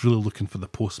garden. He's really looking for the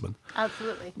postman.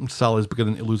 Absolutely. Sally's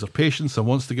beginning to lose her patience and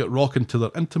wants to get rocking to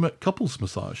their intimate couples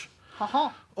massage.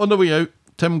 Ha-ha. On the way out,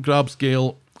 Tim grabs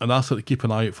Gail and asks her to keep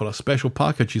an eye out for a special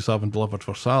package he's having delivered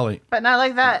for Sally. But not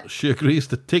like that. She agrees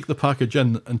to take the package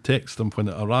in and text him when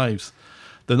it arrives.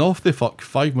 Then off they fuck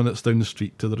 5 minutes down the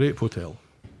street to the Rape Hotel.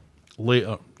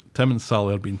 Later, Tim and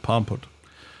Sally are being pampered.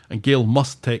 And Gail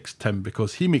must text Tim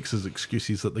because he makes his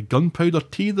excuses that the gunpowder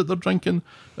tea that they're drinking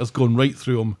has gone right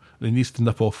through him and he needs to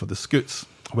nip off for the scoots.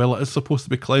 Well, it is supposed to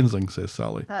be cleansing, says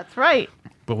Sally. That's right.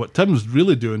 But what Tim's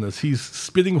really doing is he's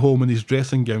speeding home in his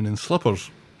dressing gown and slippers.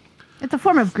 It's a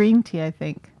form of green tea, I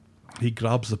think. He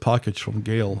grabs the package from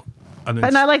Gail and then,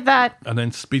 But not like that. and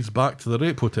then speeds back to the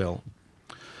Rape Hotel.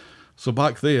 So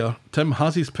back there, Tim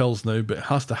has his pills now, but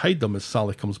has to hide them as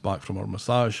Sally comes back from her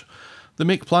massage. They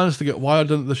make plans to get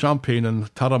wired into the champagne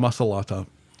and Tara Masalata.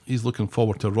 He's looking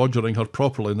forward to rogering her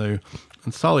properly now,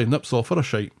 and Sally nips off for a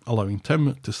shite, allowing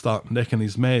Tim to start necking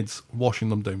his meds, washing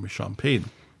them down with champagne.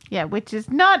 Yeah, which is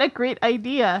not a great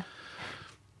idea.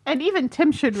 And even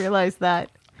Tim should realize that.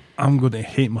 I'm going to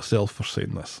hate myself for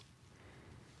saying this,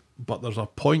 but there's a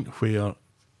point where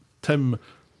Tim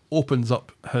opens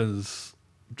up his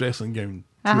dressing gown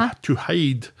to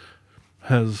hide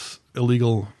his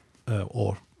illegal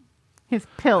or His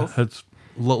pills. his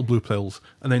little blue pills,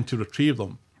 and then to retrieve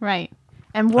them. Right.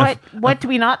 And what do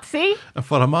we not see? And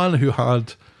for a man who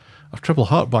had a triple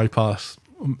heart bypass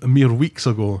a mere weeks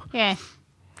ago, Yeah.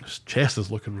 his chest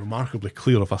is looking remarkably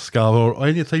clear of a scar or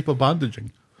any type of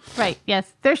bandaging. Right.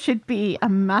 Yes. There should be a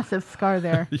massive scar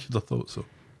there. You should have thought so.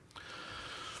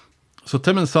 So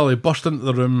Tim and Sally burst into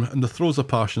the room in the throes of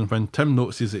passion when Tim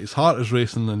notices that his heart is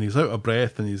racing and he's out of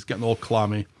breath and he's getting all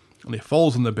clammy, and he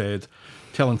falls on the bed,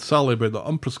 telling Sally about the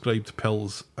unprescribed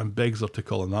pills and begs her to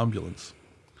call an ambulance.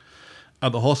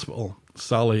 At the hospital,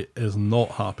 Sally is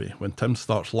not happy when Tim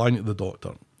starts lying to the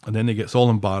doctor, and then he gets all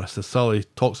embarrassed as Sally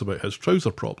talks about his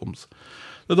trouser problems.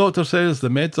 The doctor says the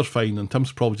meds are fine and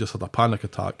Tim's probably just had a panic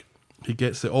attack. He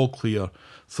gets it all clear,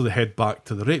 so they head back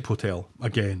to the Rape Hotel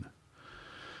again.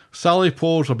 Sally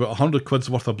pours about 100 quid's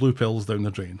worth of blue pills down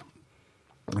the drain,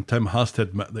 and Tim has to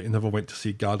admit that he never went to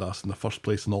see Gadas in the first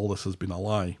place and all this has been a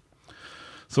lie.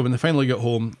 So when they finally get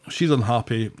home, she's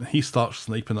unhappy and he starts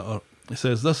sniping at her. He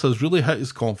says this has really hit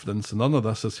his confidence and none of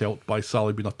this is helped by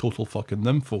Sally being a total fucking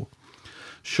nympho.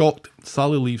 Shocked,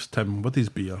 Sally leaves Tim with his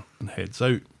beer and heads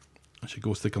out. She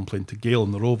goes to complain to Gail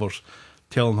and the Rovers,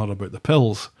 telling her about the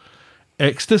pills.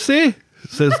 Ecstasy,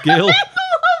 says Gail.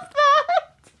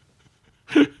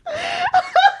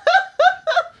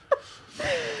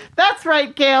 That's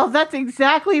right, Gail. That's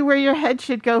exactly where your head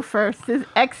should go first, is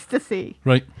ecstasy.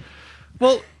 Right.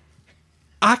 Well,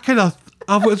 I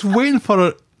was waiting for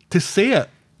her to say it.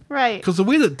 Right. Because the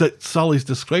way that Sally's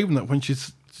describing it, when she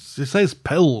says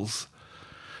pills,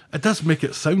 it does make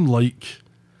it sound like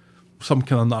some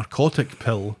kind of narcotic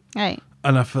pill. Right.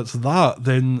 And if it's that,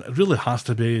 then it really has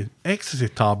to be ecstasy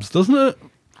tabs, doesn't it?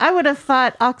 I would have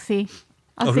thought really?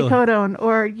 oxycodone,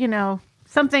 or,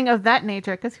 something of that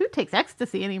nature, because who takes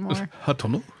ecstasy anymore? I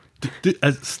don't know.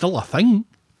 It's still a thing.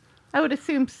 I would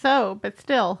assume so, but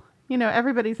still,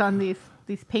 everybody's on these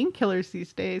painkillers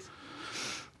these days.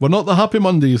 We're not the happy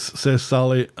Mondays, says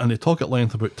Sally, and they talk at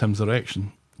length about Tim's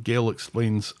erection. Gail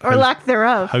explains Or lack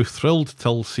thereof. how thrilled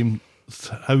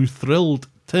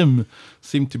Tim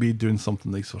seemed to be doing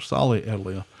something nice for Sally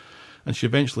earlier, and she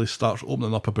eventually starts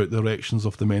opening up about the erections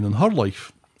of the men in her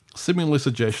life, seemingly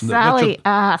suggesting Sally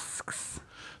asks.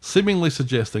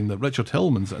 that Richard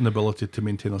Hillman's inability to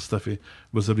maintain a stiffy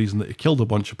was the reason that he killed a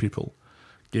bunch of people.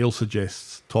 Gail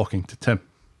suggests talking to Tim.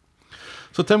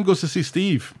 So Tim goes to see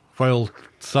Steve while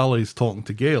Sally's talking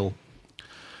to Gail.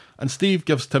 And Steve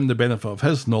gives Tim the benefit of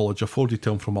his knowledge afforded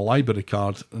to him from a library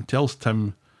card and tells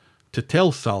Tim to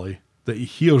tell Sally that he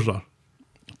hears her.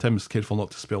 Tim is careful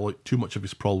not to spell out too much of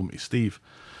his problem to Steve.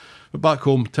 But back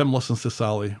home, Tim listens to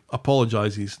Sally,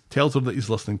 apologises, tells her that he's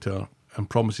listening to her, and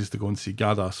promises to go and see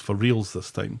Gadas for reals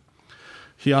this time.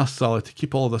 He asks Sally to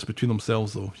keep all of this between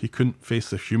themselves, though. He couldn't face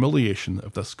the humiliation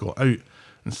if this got out,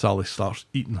 and Sally starts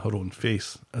eating her own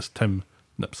face as Tim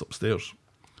nips upstairs.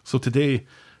 So today,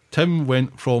 Tim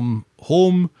went from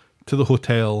home to the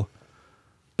hotel,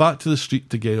 back to the street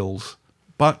to Gail's,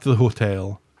 back to the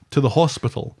hotel, to the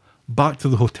hospital, back to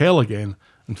the hotel again,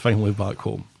 and finally back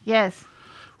home. Yes.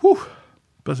 Whew,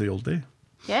 busy old day.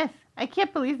 Yes. I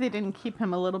can't believe they didn't keep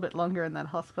him a little bit longer in that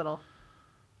hospital.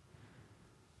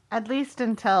 At least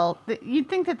until... You'd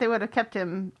think that they would have kept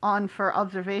him on for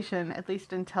observation, at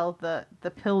least until the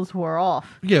pills wore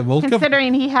off. Yeah, well...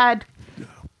 Considering he had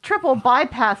triple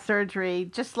bypass surgery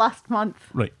just last month.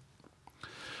 Right.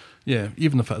 Yeah,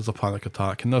 even if it is a panic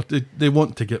attack. And they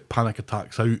want to get panic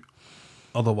attacks out.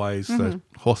 Otherwise, the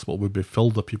hospital would be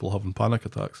filled with people having panic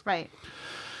attacks. Right.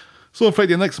 So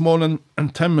Friday next morning,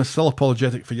 and Tim is still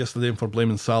apologetic for yesterday and for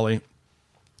blaming Sally.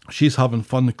 She's having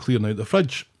fun clearing out the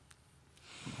fridge,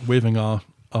 waving a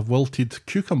wilted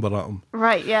cucumber at him.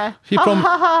 Right, yeah. He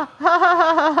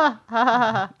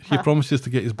promises to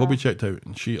get his bobby checked out,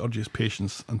 and she urges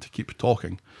patience and to keep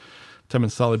talking. Tim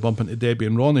and Sally bump into Debbie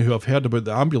and Ronnie, who have heard about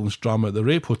the ambulance drama at the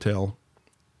rape hotel.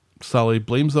 Sally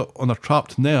blames it on a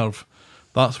trapped nerve.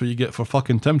 That's what you get for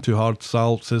fucking Tim too hard,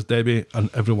 Sal, says Debbie, and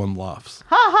everyone laughs.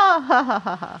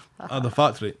 At the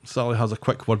factory, Sally has a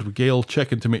quick word with Gail,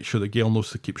 checking to make sure that Gail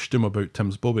knows to keep stum about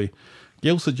Tim's bobby.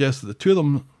 Gail suggests that the two of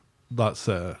them, that's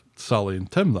Sally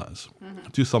and Tim, that is,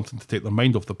 do something to take their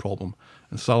mind off the problem,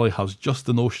 and Sally has just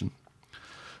the notion.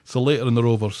 So later in the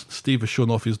Rovers, Steve is showing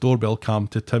off his doorbell cam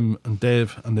to Tim and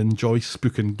Dev, and then Joyce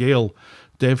spooking Gail.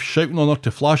 Dev shouting on her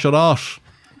to flash her arse.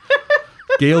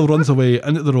 Gail runs away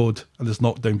into the road and is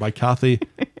knocked down by Kathy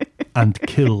and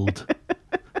killed.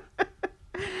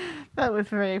 That was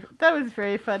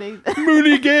very funny.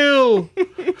 Moody Gail!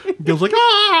 Gail's like,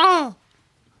 ah!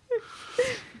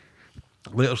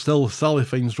 Later still, Sally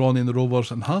finds Ronnie in the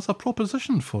Rovers and has a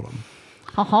proposition for him.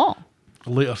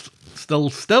 Later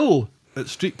still at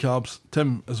Street Cabs,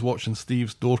 Tim is watching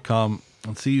Steve's door cam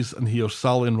and sees and hears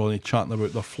Sally and Ronnie chatting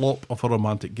about their flop of a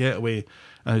romantic getaway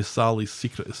and how Sally's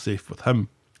secret is safe with him.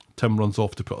 Tim runs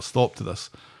off to put a stop to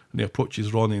this, and he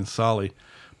approaches Ronnie and Sally.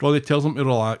 Ronnie tells him to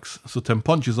relax, so Tim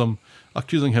punches him,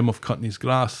 accusing him of cutting his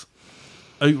grass.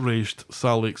 Outraged,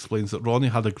 Sally explains that Ronnie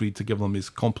had agreed to give them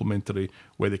his complimentary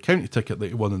Wethy County ticket that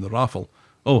he won in the raffle.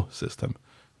 Oh, says Tim,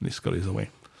 and he scurries away.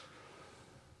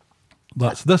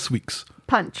 That's this week's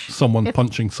Punch. Someone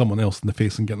punching someone else in the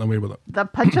face and getting away with it. The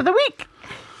punch of the week.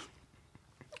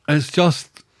 It's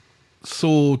just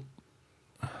so...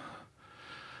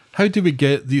 How do we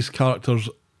get these characters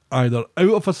either out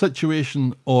of a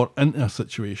situation or into a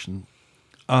situation,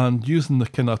 and using the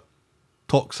kind of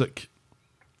toxic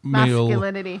male...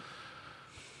 Masculinity.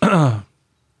 The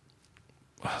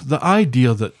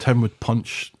idea that Tim would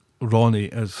punch Ronnie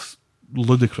is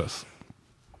ludicrous.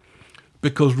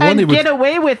 Because Ronnie and get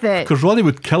away with it. Because Ronnie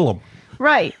would kill him.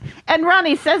 Right. And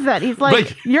Ronnie says that. He's like,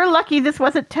 Right. You're lucky this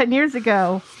wasn't 10 years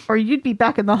ago, or you'd be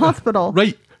back in the hospital.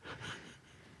 Right.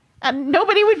 And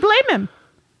nobody would blame him.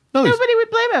 No, Nobody would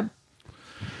blame him.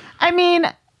 I mean,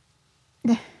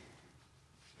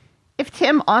 if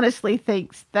Tim honestly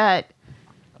thinks that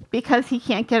because he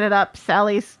can't get it up,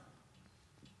 Sally's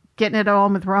getting it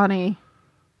on with Ronnie,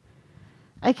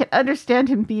 I can understand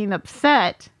him being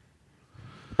upset.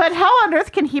 But how on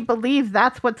earth can he believe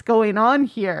that's what's going on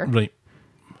here? Right.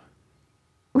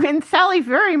 When Sally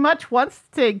very much wants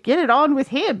to get it on with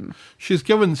him. She's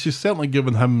certainly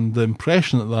given him the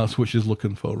impression that that's what she's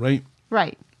looking for, right?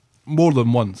 Right. More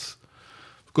than once.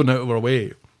 Going out of her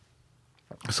way.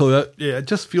 So, it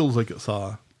just feels like it's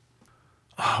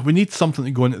we need something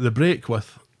to go into the break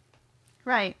with.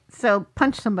 Right. So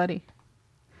punch somebody.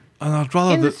 And I'd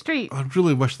rather... In the street. I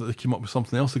really wish that they came up with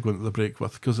something else to go into the break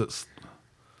with, because it's...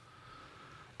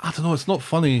 I don't know, it's not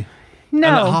funny. No.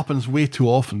 And it happens way too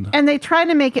often. And they try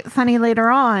to make it funny later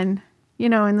on, you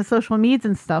know, in the social meds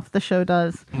and stuff, the show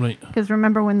does. Right. Because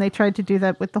remember when they tried to do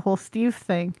that with the whole Steve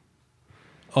thing?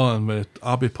 Oh, and with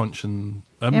Abby punching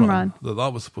Imran.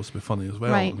 That was supposed to be funny as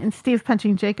well. Right. And Steve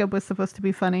punching Jacob was supposed to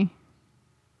be funny.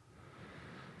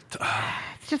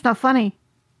 It's just not funny.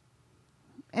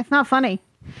 It's not funny.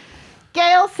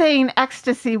 Gail saying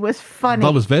ecstasy was funny.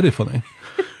 That was very funny.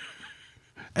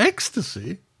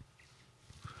 Ecstasy?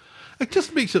 It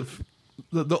just makes it...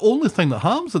 The only thing that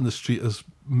happens in the street is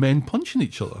men punching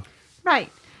each other. Right.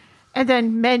 And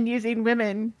then men using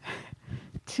women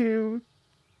to...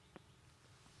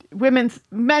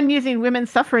 Men using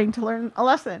women's suffering to learn a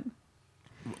lesson.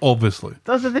 Obviously.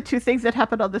 Those are the two things that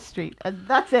happen on the street. And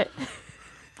that's it.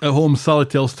 At home, Sally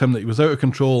tells Tim that he was out of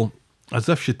control, as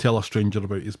if she'd tell a stranger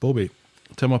about his Bobby.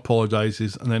 Tim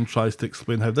apologises and then tries to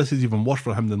explain how this is even worse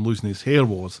for him than losing his hair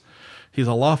was. He's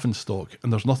a laughingstock,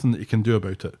 and there's nothing that he can do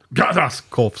about it. Gadas!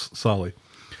 Coughs Sally.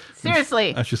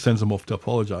 Seriously. And she sends him off to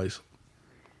apologise.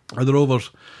 At the Rovers,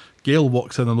 Gail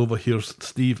walks in and overhears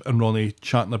Steve and Ronnie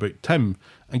chatting about Tim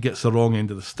and gets the wrong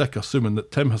end of the stick, assuming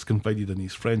that Tim has confided in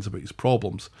his friends about his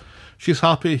problems. She's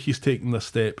happy he's taking this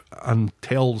step and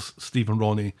tells Steve and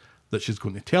Ronnie that she's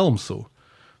going to tell him so.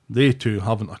 They two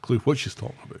haven't a clue what she's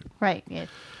talking about. Right, yes.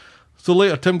 So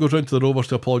later, Tim goes round to the Rovers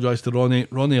to apologise to Ronnie.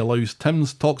 Ronnie allows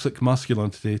Tim's toxic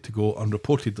masculinity to go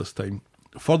unreported this time.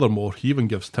 Furthermore, he even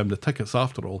gives Tim the tickets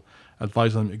after all,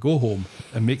 advising him to go home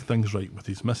and make things right with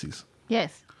his missus.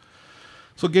 Yes.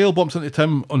 So Gail bumps into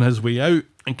Tim on his way out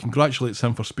and congratulates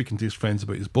him for speaking to his friends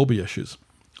about his Bobby issues.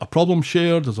 A problem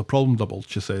shared is a problem doubled,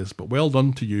 she says, but well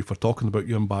done to you for talking about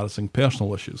your embarrassing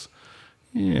personal issues.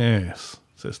 Yes,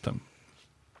 says Tim.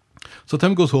 So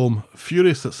Tim goes home,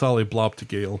 furious that Sally blabbed to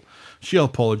Gail. She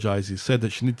apologises, said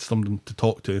that she needs someone to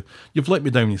talk to. You've let me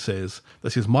down, he says.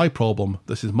 This is my problem,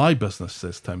 this is my business,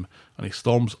 says Tim. And he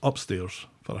storms upstairs,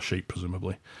 for a shite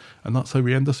presumably. And that's how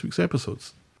we end this week's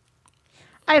episodes.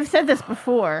 I've said this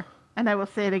before, and I will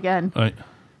say it again. Right.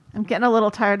 I'm getting a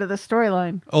little tired of the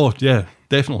storyline. Oh, yeah,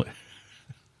 definitely.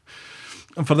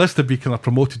 And for this to be kind of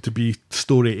promoted to be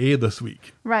story A this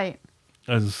week Right.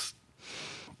 is...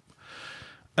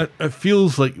 It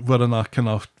feels like we're in a kind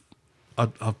of...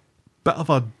 a bit of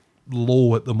a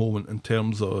low at the moment in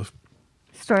terms of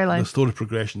Storyline. the story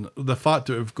progression. The fact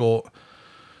that we've got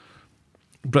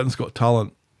Britain's Got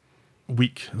Talent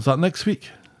week. Is that next week?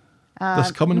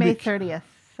 This coming May week? 30th.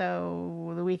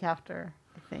 So the week after,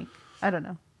 I think. I don't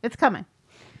know. It's coming.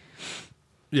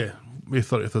 Yeah, May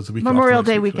 30th is the week Memorial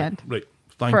after next Day week. weekend. Right.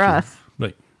 Thank For you. us.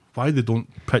 Right. Why they don't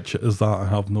pitch it as that, I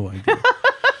have no idea.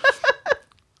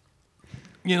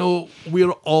 You know, we're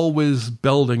always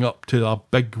building up to a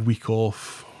big week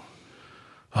of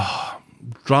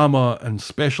drama and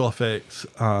special effects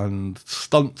and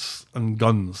stunts and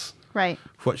guns, Right.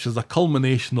 which is a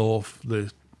culmination of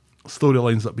the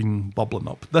storylines that have been bubbling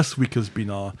up. This week has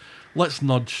been let's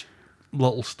nudge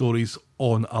little stories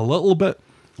on a little bit,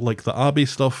 like the Abbey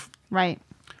stuff, Right.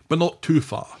 but not too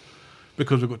far,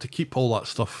 because we've got to keep all that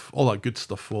stuff, all that good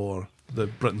stuff for the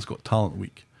Britain's Got Talent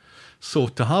week. So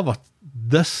to have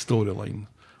this storyline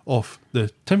of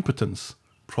the Timpotons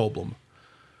problem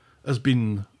has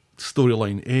been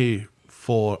storyline A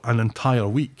for an entire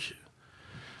week.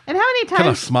 And how many Kind of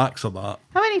times? smacks of that.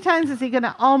 How many times is he going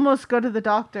to almost go to the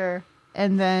doctor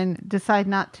and then decide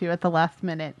not to at the last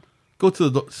minute?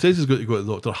 Says he's going to go to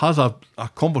the doctor, has a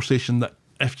conversation that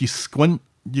if you squint,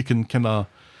 you can kind of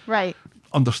Right.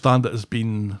 understand it as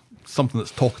being something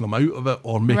that's talking him out of it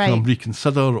or making Right. him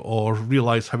reconsider or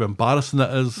realise how embarrassing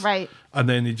it is. Right. And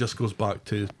then he just goes back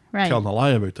to Right. telling a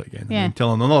lie about it again. Yeah. And then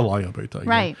telling another lie about it again.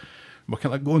 Right. We're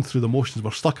kind of going through the motions.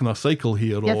 We're stuck in a cycle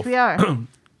here Yes, of we are.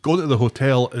 going to the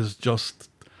hotel is just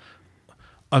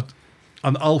an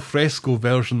al fresco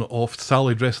version of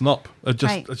Sally dressing up.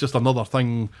 Right. It's just another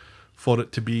thing for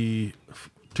it to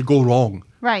go wrong.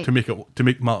 Right. To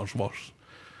make matters worse.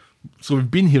 So we've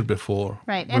been here before.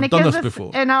 Right. We've And it done gives this us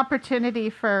before. an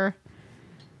opportunity for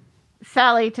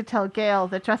Sally to tell Gail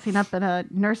that dressing up in a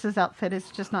nurse's outfit is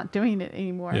just not doing it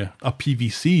anymore. Yeah, a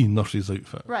PVC nurse's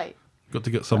outfit. Right. Got to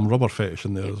get some rubber fetish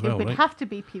in there as well, It would right? have to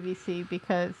be PVC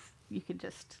because you could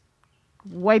just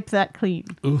wipe that clean.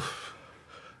 Oof.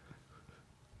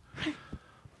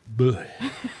 Bleh.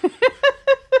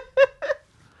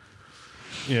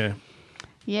 Yeah.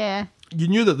 Yeah. You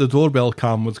knew that the doorbell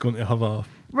cam was going to have a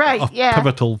Right, yeah.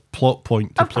 pivotal plot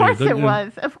point to Of play, course didn't it you?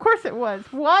 was. Of course it was.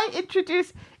 Why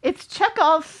introduce... It's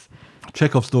Chekhov's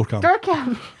Chekhov's door cam. door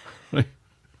cam. Right.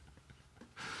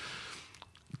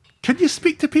 Can you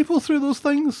speak to people through those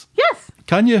things? Yes.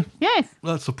 Can you? Yes.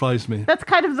 That surprised me. That's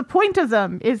kind of the point of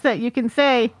them, is that you can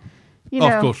say, you Oh,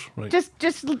 know, of course, right.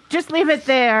 just leave it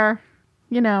there,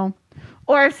 you know.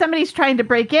 Or if somebody's trying to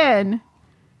break in,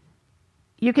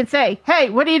 you can say, hey,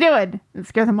 what are you doing? And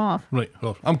scare them off. Right.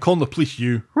 Well, I'm calling the police,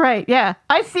 you. Right, yeah.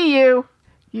 I see you.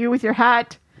 You with your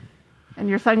hat and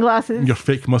your sunglasses Your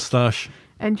fake mustache.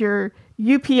 and your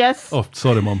UPS. Oh,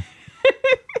 sorry, Mum.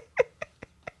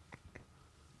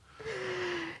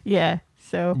 Yeah,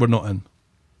 so We're not in.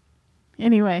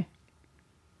 anyway.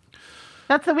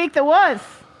 That's the week that was.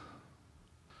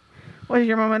 What is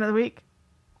your moment of the week?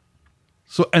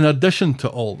 So, in addition to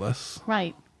all this,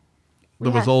 Right.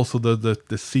 there was Yeah. also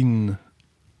the scene.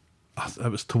 It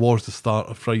was towards the start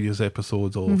of Friday's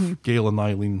episode of Gail and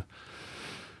Eileen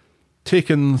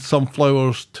taking some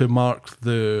flowers to mark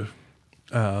the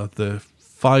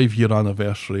 5-year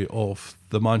anniversary of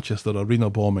the Manchester Arena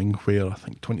bombing, where I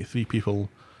think 23 people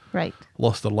Right.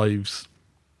 lost their lives.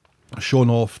 Showing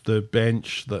off the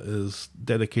bench that is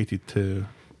dedicated to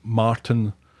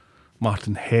Martin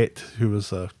Hett, who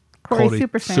was a Corey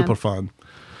superfan.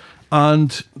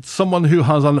 and someone who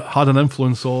has had an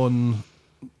influence on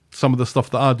some of the stuff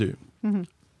that I do.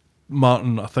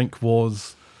 Martin, I think,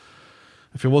 was,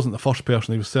 if he wasn't the first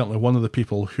person, he was certainly one of the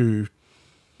people who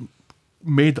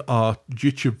made a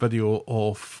YouTube video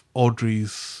of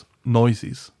Audrey's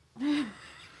noises,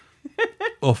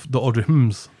 of the Audrey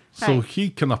hums. So Right. he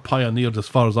kind of pioneered, as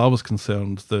far as I was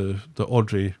concerned, the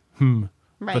Audrey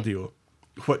Right. video,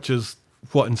 which is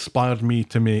what inspired me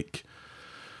to make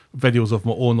videos of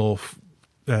my own of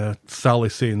Sally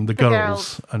saying the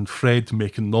girls and Fred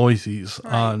making noises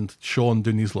and Sean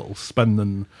doing his little spin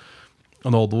and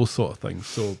all those sort of things.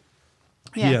 So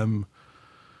Yeah.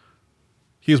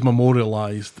 he is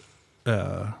memorialised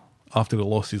after he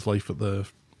lost his life at the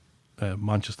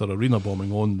Manchester Arena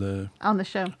bombing on On the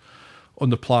show.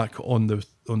 the plaque on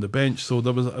the bench. So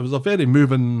it was a very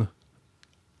moving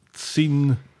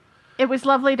scene. It was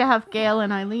lovely to have Gail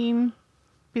and Eileen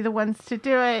be the ones to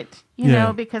do it, you Yeah.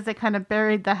 know, because they kind of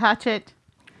buried the hatchet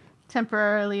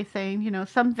temporarily, saying, you know,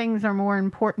 some things are more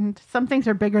important, some things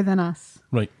are bigger than us.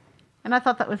 Right. And I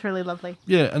thought that was really lovely.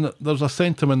 Yeah, and there's a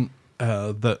sentiment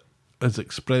that is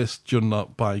expressed during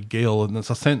that by Gail, and it's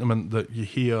a sentiment that you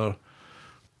hear,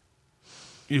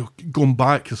 you know, going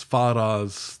back as far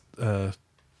as the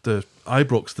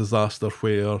Ibrox disaster,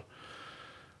 where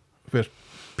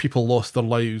people lost their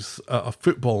lives at a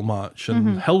football match,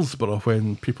 and Hillsborough,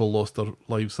 when people lost their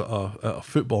lives at a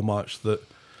football match, that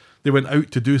they went out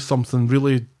to do something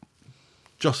really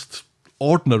just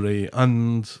ordinary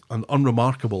and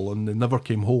unremarkable, and they never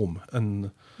came home.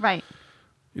 And Right.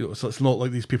 you know, so it's not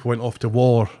like these people went off to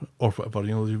war or whatever.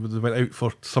 You know, they went out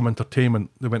for some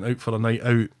entertainment. They went out for a night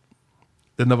out.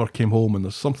 They never came home, and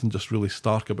there's something just really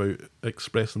stark about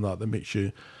expressing that makes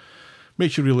you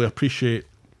really appreciate,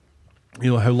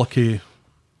 you know, how lucky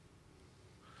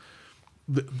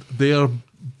they are,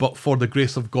 but for the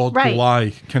grace of God Right. go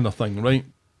I, kind of thing, right?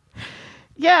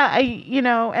 Yeah,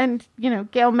 and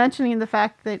Gail mentioning the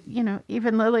fact that, you know,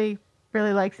 even Lily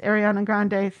really likes Ariana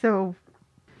Grande, so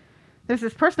there's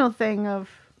this personal thing of,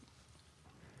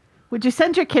 would you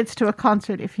send your kids to a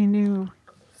concert if you knew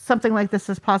something like this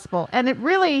is possible? And it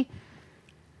really,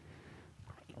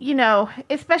 you know,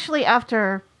 especially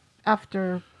after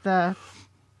the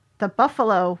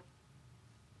Buffalo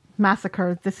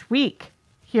massacre this week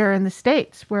here in the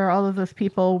States, where all of those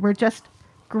people were just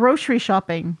grocery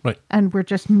shopping, Right. and were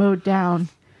just mowed down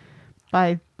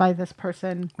by this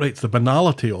person. Right, it's the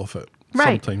banality of it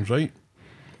Right. sometimes, right?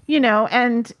 You know,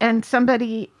 and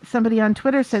somebody on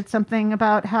Twitter said something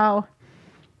about how,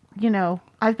 you know,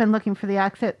 I've been looking for the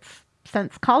exits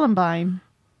since Columbine,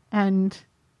 and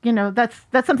you know, that's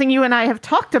something you and I have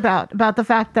talked about the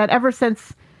fact that ever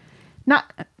since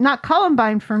not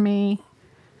Columbine for me,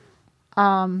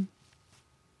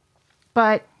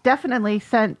 but definitely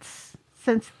since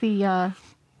the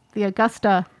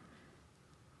Augusta,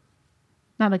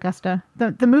 not Augusta,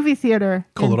 the movie theater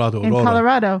Colorado, in Aurora.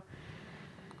 Colorado.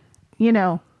 You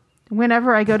know,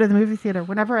 whenever I go to the movie theater,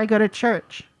 whenever I go to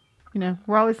church, you know,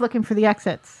 we're always looking for the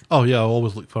exits. Oh yeah, I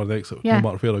always look for an exit, Yeah. no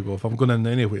matter where I go. If I'm going in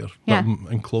anywhere Yeah. that I'm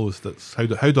enclosed, it's how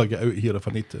do I get out here if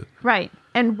I need to? Right.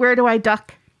 And where do I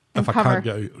duck and If I cover? can't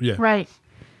get out, yeah. Right.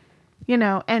 You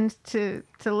know, and to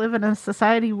live in a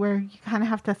society where you kind of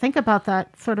have to think about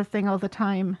that sort of thing all the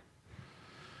time.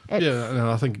 Yeah, and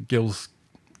I think Gail's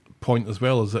point as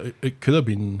well is that it could have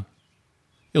been,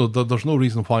 you know, there's no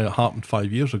reason why it happened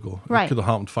 5 years ago. Right. It could have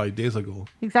happened 5 days ago.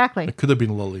 Exactly. It could have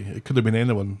been Lily. It could have been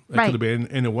anyone. It Right. could have been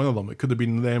any one of them. It could have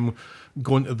been them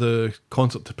going to the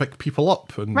concert to pick people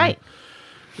up. And, Right.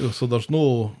 So there's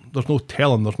no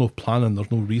telling, there's no planning,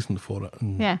 there's no reason for it.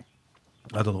 And Yeah.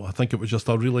 I don't know. I think it was just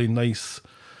a really nice,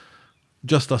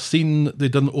 just a scene. They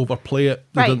didn't overplay it.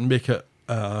 They Right. didn't make it,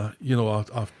 a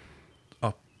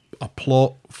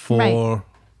plot for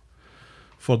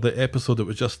the episode. It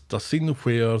was just a scene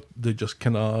where they just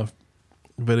kind of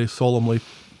very solemnly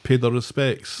paid their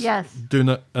respects. Yes. Doing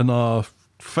it in a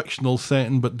fictional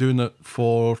setting, but doing it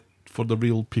for the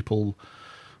real people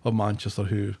of Manchester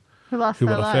who lost who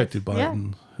their were lives. affected by Yeah.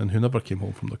 it and who never came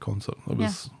home from the concert. It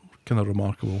was kind of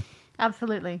remarkable.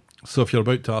 Absolutely. So if you're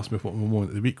about to ask me what my moment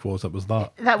of the week was, it was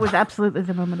that. That was absolutely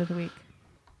the moment of the week.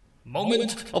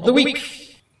 Moment of the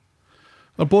week.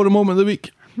 Our boring moment of the week.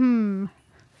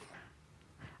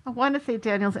 I want to say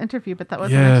Daniel's interview, but that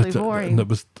wasn't actually boring.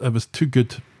 and it was too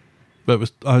good.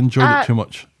 But I enjoyed it too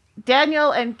much.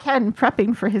 Daniel and Ken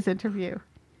prepping for his interview.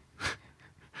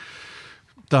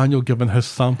 Daniel giving his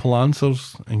sample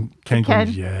answers and Ken going,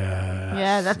 Ken? yes.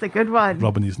 Yeah, that's a good one.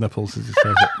 Rubbing his nipples as he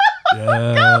says it.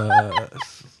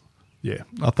 Yes. Yeah,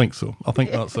 I think so. I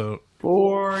think that's a...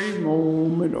 Boring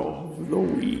moment of the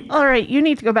week. All right, you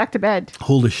need to go back to bed.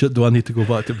 Holy shit, do I need to go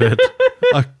back to bed?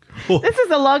 This is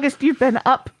the longest you've been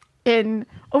up in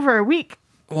over a week.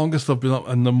 Longest I've been up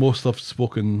and the most I've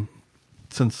spoken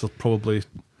since probably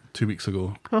 2 weeks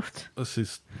ago. Oof. This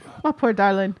is My poor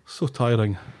darling. so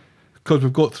tiring. Because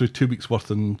we've got through 2 weeks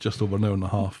worth in just over an hour and a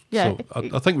half. Yeah. So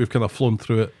I think we've kind of flown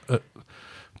through it at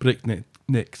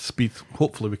breakneck speed.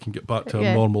 Hopefully we can get back to our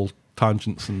Yeah. normal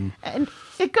tangents and... And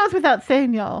it goes without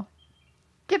saying, y'all,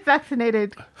 get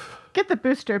vaccinated. Get the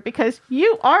booster because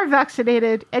you are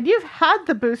vaccinated and you've had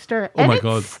the booster and my it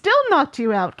God. still knocked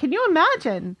you out. Can you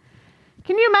imagine?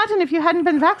 Can you imagine if you hadn't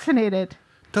been vaccinated?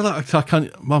 I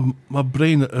can't... My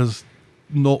brain is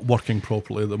not working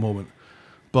properly at the moment.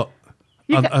 But...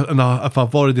 if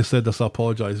I've already said this, I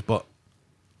apologise. But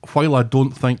while I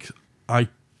don't think I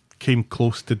came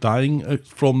close to dying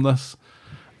from this,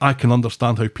 I can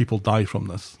understand how people die from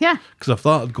this. Yeah. Because if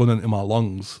that had gone into my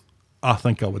lungs, I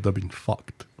think I would have been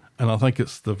fucked. And I think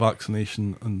it's the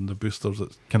vaccination and the boosters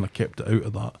that kind of kept it out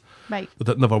of that. Right. But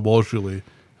it never was really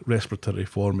respiratory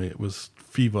for me. It was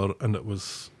fever and it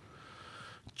was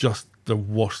just the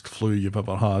worst flu you've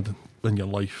ever had in your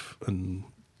life. And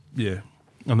yeah.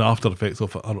 And the after effects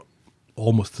of it are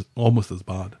almost as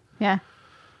bad. Yeah.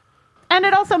 And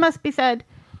it also must be said,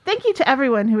 thank you to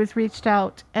everyone who has reached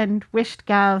out and wished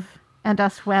Gav and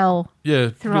us well. Yeah,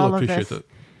 Through really all of appreciate this. it.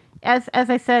 As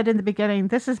I said in the beginning,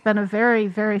 this has been a very,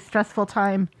 very stressful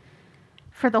time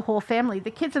for the whole family.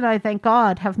 The kids and I, thank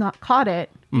God, have not caught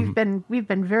it. Mm-hmm. We've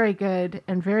been very good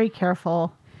and very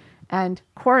careful. And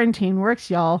quarantine works,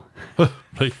 y'all.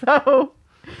 Right. So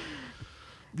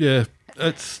Yeah,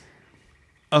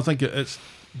 I think it's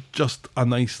just a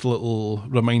nice little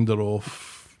reminder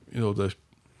of,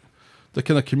 the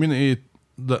kind of community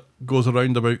that goes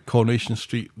around about Coronation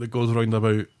Street, that goes around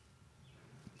about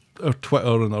our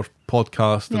Twitter and our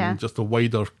podcast Yeah. and just the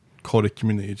wider Corrie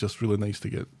community. It's just really nice to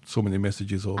get so many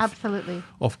messages absolutely.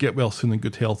 of get well soon and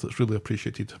good health. It's really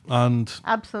appreciated. And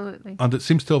Absolutely. it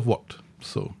seems to have worked.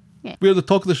 So Yeah. we're the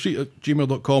Talk of the Street at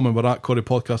gmail.com and we're at Corrie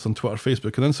Podcast on Twitter,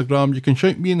 Facebook and Instagram. You can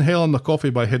shout me and Helen a coffee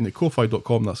by heading to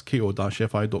ko-fi.com. That's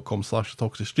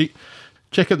ko-fi.com/Talk of the Street.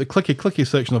 Check out the clicky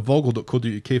section of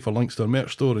voggle.co.uk for links to our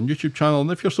merch store and YouTube channel.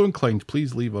 And if you're so inclined,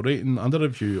 please leave a rating and a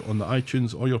review on the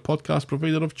iTunes or your podcast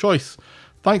provider of choice.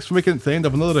 Thanks for making it to the end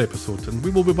of another episode. And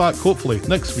we will be back hopefully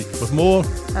next week with more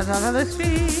Talk of the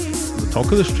Street. The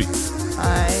Talk of the Street.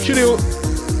 Bye. Cheerio!